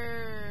is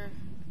where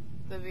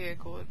the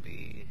vehicle would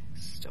be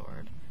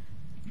stored.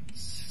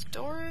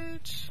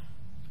 Storage.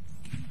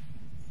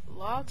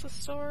 Lots of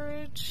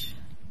storage.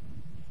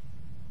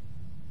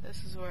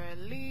 This is where I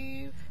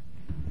leave.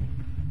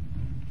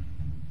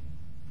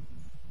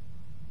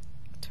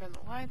 Turn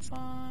the lights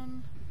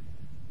on.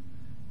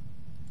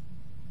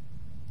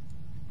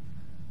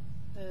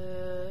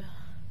 Apparently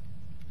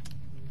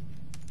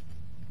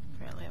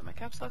I have my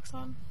caps locks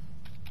on.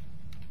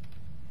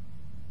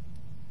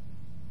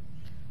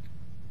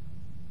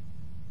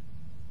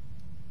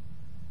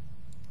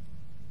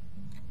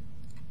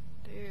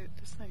 Dude,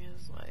 this thing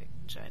is like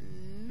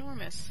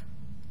ginormous.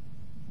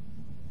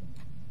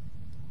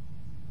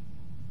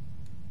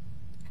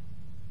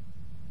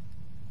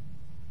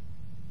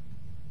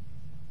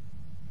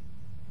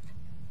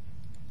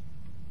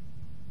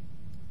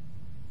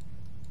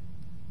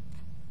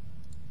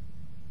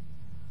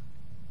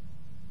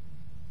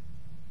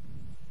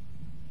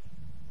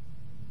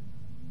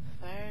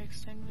 Fire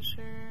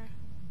extinguisher.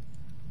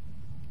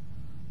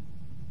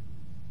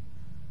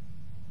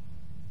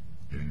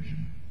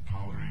 Engine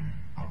powering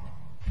up.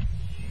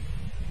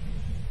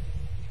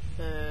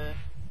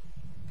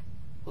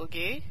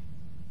 Okay.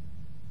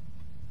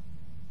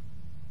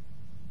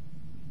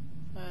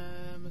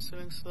 I'm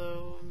assuming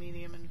slow,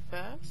 medium, and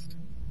fast.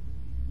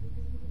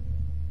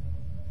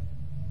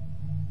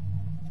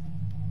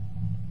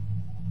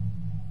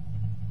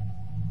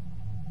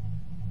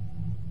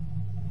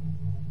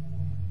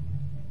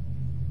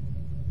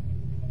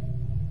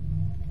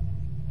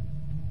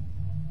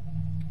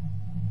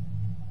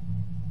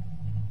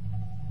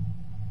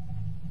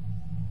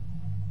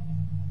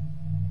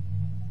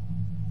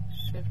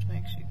 Shift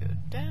makes you go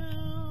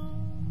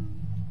down.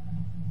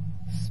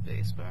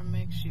 Spacebar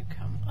makes you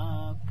come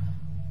up.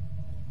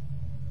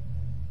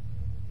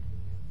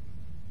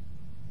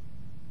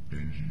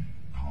 Engine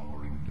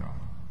powering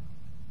down.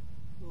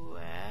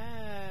 Wow.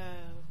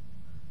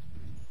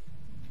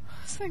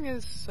 This thing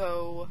is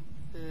so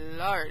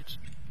large.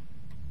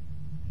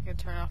 I can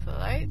turn off the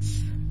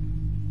lights.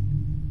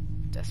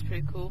 That's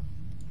pretty cool.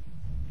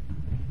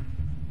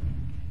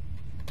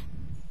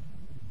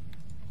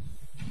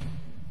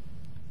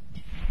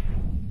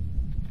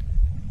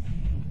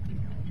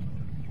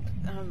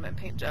 How's my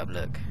paint job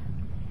look?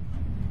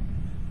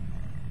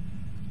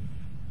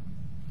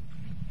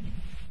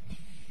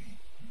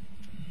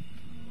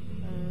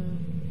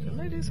 Didn't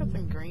I do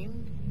something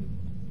green?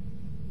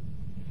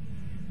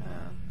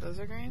 Those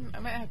are green? I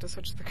might have to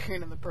switch the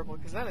green and the purple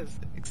because that is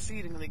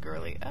exceedingly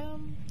girly.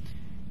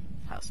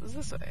 House is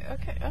this way.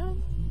 Okay,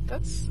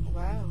 that's,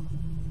 wow.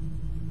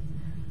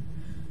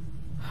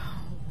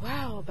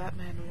 Wow,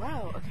 Batman,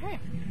 wow, okay.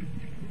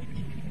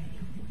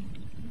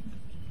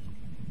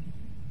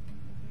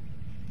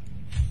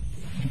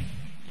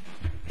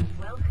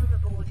 Welcome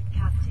aboard,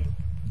 Captain.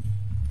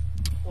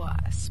 Why,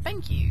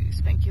 spank you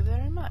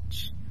very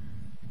much.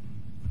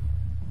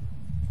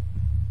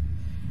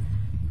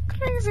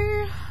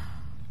 Crazy.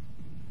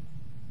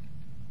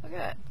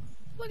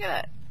 Look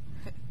at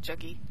that,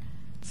 Juggy.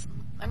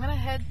 I'm gonna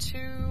head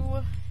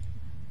to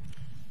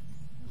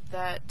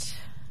that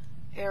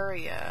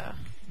area.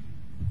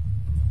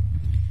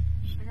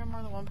 Should I grab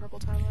more than one purple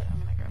tablet? I'm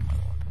gonna grab more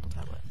than one purple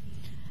tablet.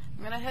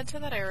 I'm gonna head to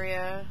that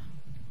area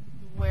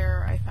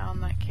where I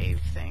found that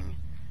cave thing.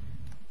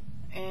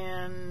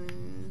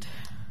 And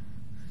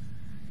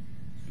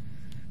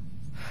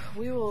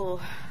we will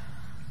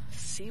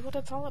see what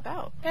it's all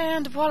about.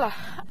 And voila!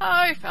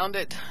 I found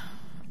it!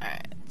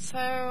 Alright, so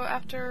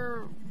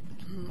after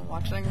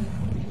watching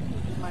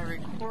my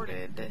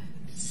recorded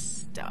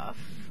stuff,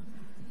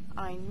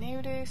 I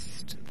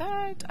noticed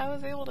that I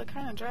was able to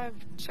kind of drive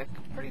Chick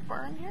pretty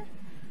far in here.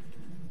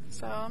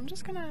 So I'm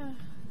just gonna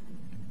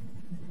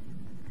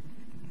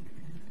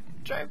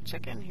drive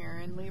Chick in here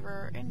and leave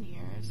her in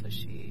here, so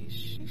she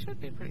should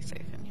be pretty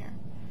safe in here.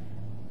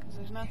 Because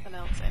there's nothing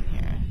else in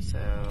here.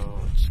 So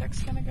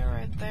Chick's gonna go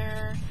right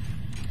there.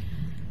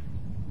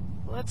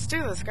 Let's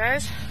do this,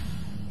 guys.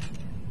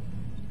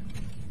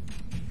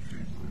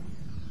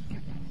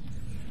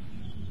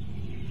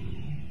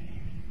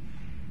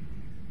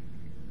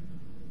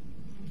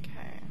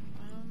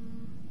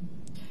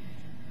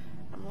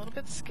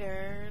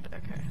 Scared.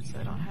 Okay, so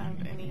I don't have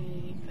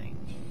anything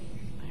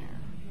there.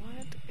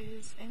 What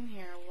is in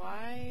here?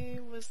 Why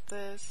was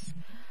this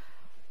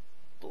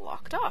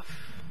blocked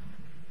off?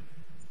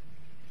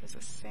 There's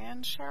a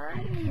sand shark.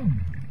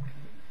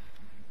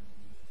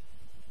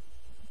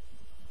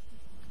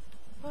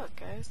 Look,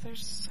 guys,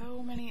 there's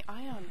so many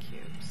ion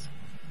cubes.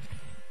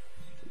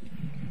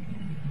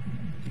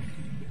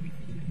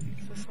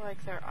 Is this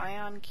like their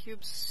ion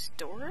cube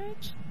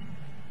storage?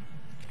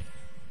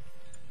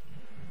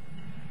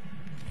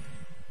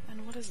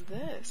 And what is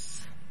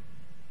this?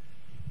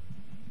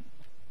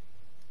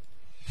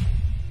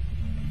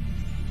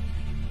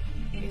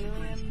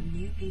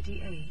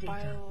 Alien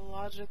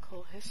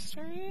biological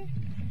history?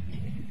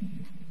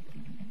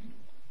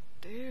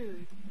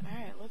 Dude,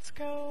 alright, let's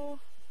go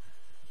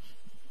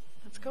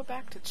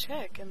back to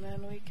Chick and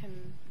then we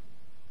can...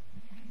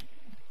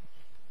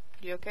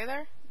 You okay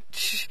there?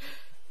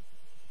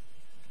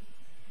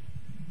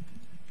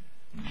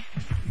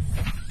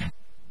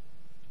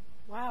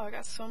 Wow, I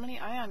got so many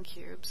ion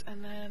cubes,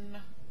 and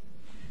then...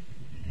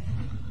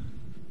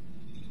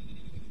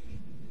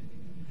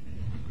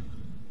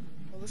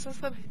 Well, this is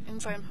the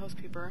enzyme host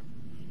peeper.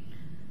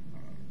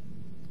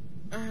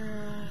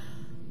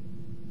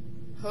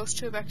 Host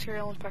to a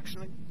bacterial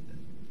infection,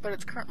 but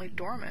it's currently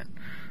dormant.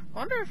 I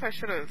wonder if I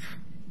should have,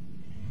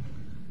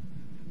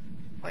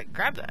 like,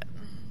 grabbed that.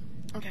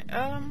 Okay,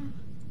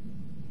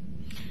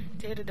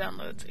 data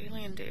downloads,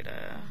 alien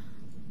data.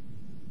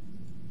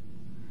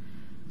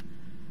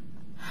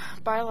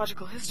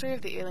 Biological history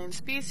of the alien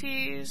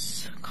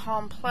species.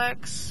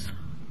 Complex.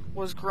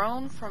 Was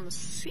grown from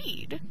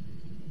seed.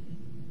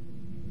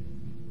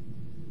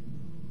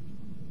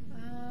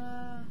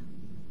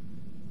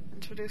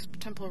 Introduced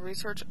temple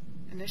research.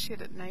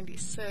 Initiated at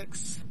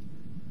 96.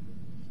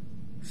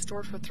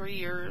 Stored for 3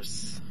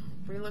 years.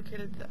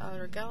 Relocated to the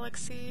outer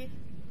galaxy.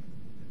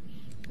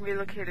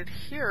 Relocated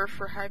here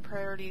for high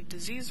priority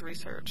disease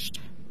research.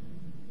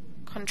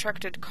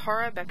 Contracted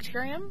Cara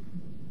bacterium.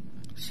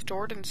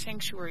 Stored in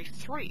Sanctuary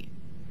 3.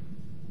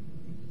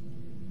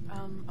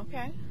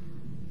 Okay.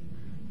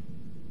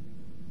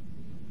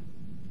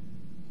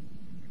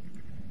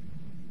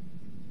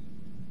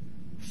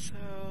 So,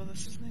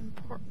 this is an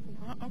important...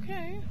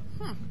 Okay.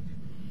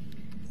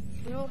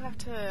 We will have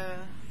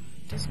to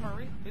do some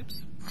more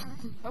oops.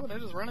 Oh, I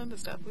just run into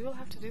stuff. We will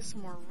have to do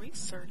some more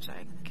research,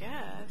 I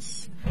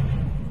guess.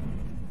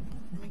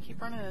 Let me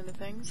keep running into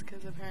things,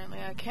 because apparently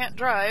I can't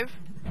drive.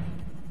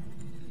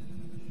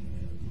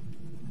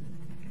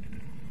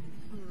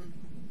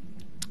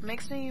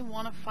 Makes me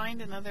want to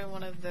find another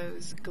one of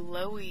those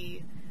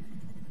glowy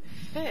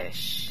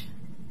fish.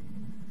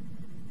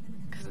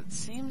 Because it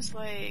seems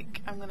like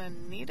I'm going to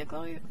need a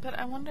glowy... But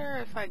I wonder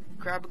if I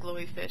grab a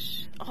glowy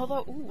fish...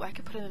 Although, ooh, I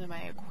could put it in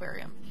my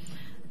aquarium.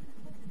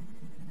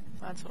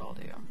 That's what I'll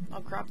do.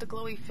 I'll grab the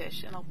glowy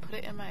fish and I'll put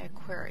it in my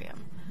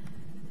aquarium.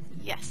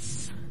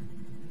 Yes!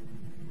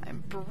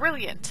 I'm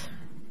brilliant!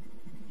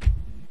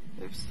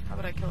 Oops, how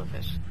about I kill a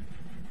fish?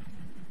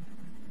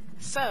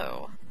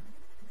 So...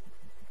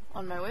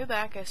 On my way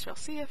back, I shall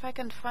see if I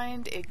can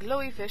find a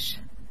glowy fish.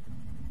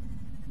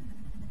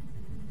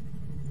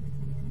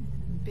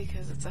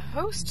 Because it's a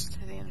host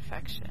to the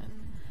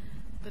infection,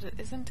 but it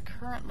isn't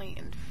currently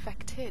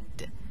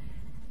infected.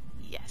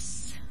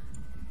 Yes.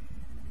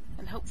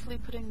 And hopefully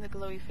putting the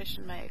glowy fish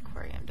in my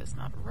aquarium does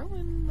not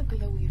ruin the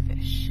glowy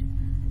fish.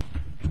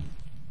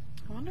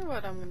 I wonder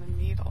what I'm going to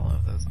need all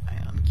of those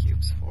ion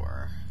cubes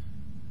for.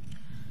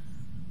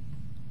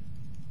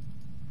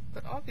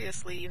 But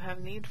obviously you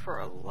have need for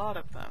a lot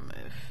of them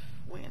if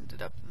we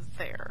ended up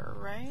there,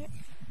 right?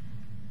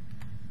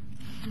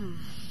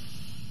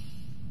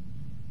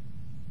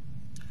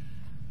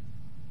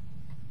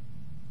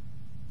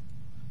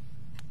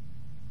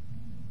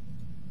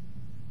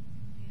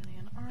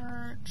 Alien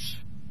arch,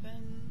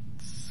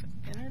 vents,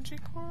 energy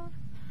core?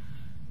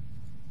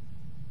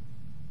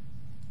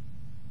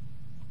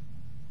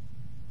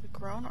 The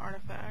grown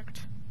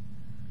artifact.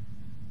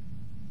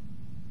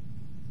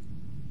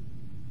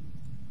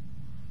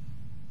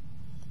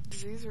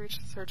 Disease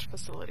research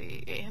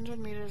facility, 800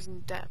 meters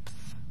in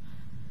depth.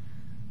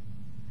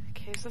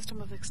 Cave system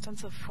with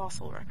extensive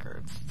fossil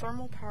records.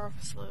 Thermal power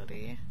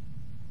facility.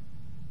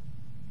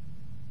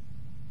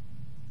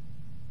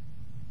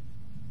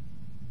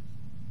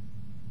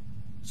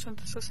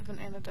 Synthesis of an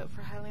antidote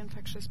for highly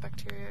infectious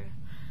bacteria.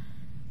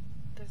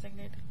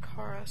 Designated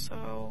Cara.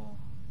 So,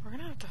 we're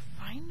gonna have to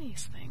find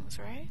these things,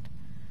 right?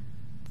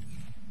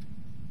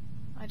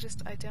 I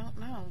don't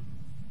know.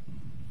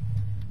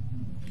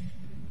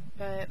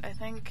 But I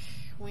think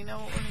we know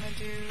what we're gonna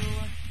do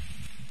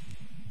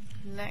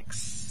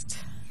next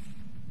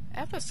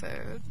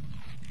episode,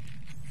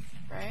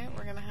 right?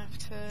 We're gonna have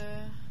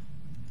to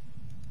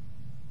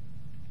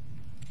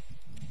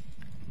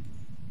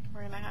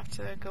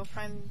go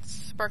find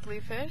sparkly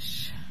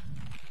fish,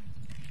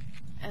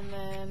 and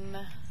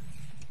then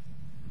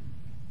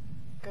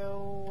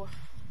go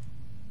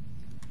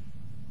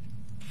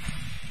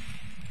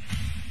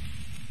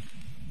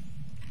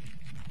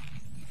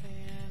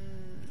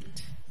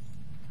and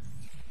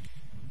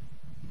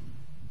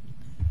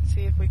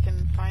see if we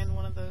can find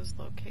one of those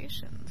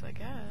locations, I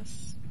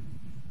guess.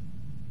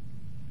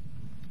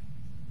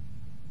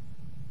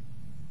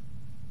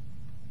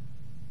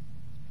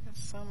 Got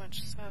so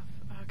much stuff.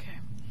 Okay.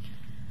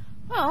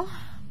 Well,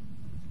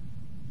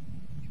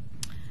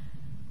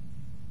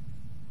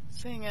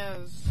 seeing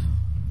as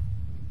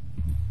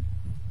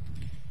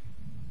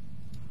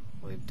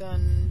we've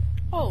done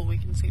all we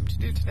can seem to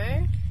do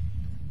today,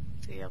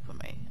 see,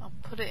 I'll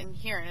put it in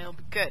here and it'll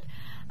be good.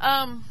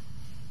 I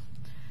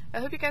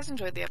hope you guys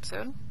enjoyed the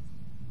episode.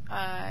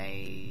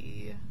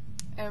 I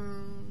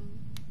am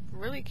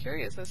really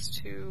curious as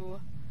to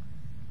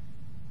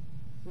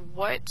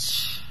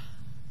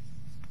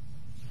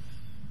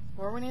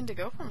where we need to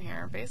go from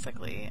here,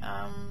 basically.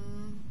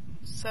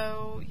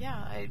 So yeah,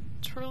 I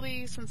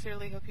truly,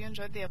 sincerely hope you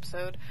enjoyed the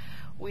episode.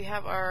 We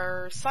have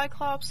our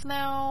Cyclops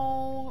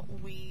now.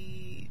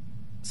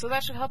 So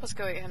that should help us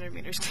go 800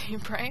 meters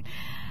deep, right?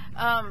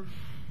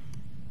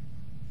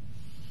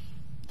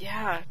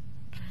 Yeah.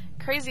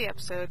 Crazy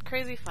episode,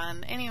 crazy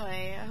fun.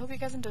 Anyway, I hope you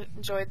guys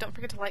enjoyed. Don't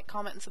forget to like,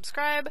 comment, and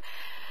subscribe.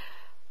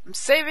 I'm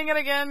saving it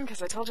again,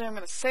 because I told you I'm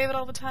going to save it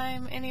all the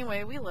time.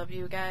 Anyway, we love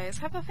you guys.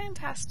 Have a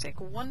fantastic,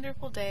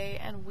 wonderful day,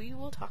 and we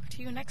will talk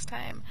to you next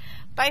time.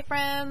 Bye,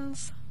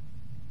 friends!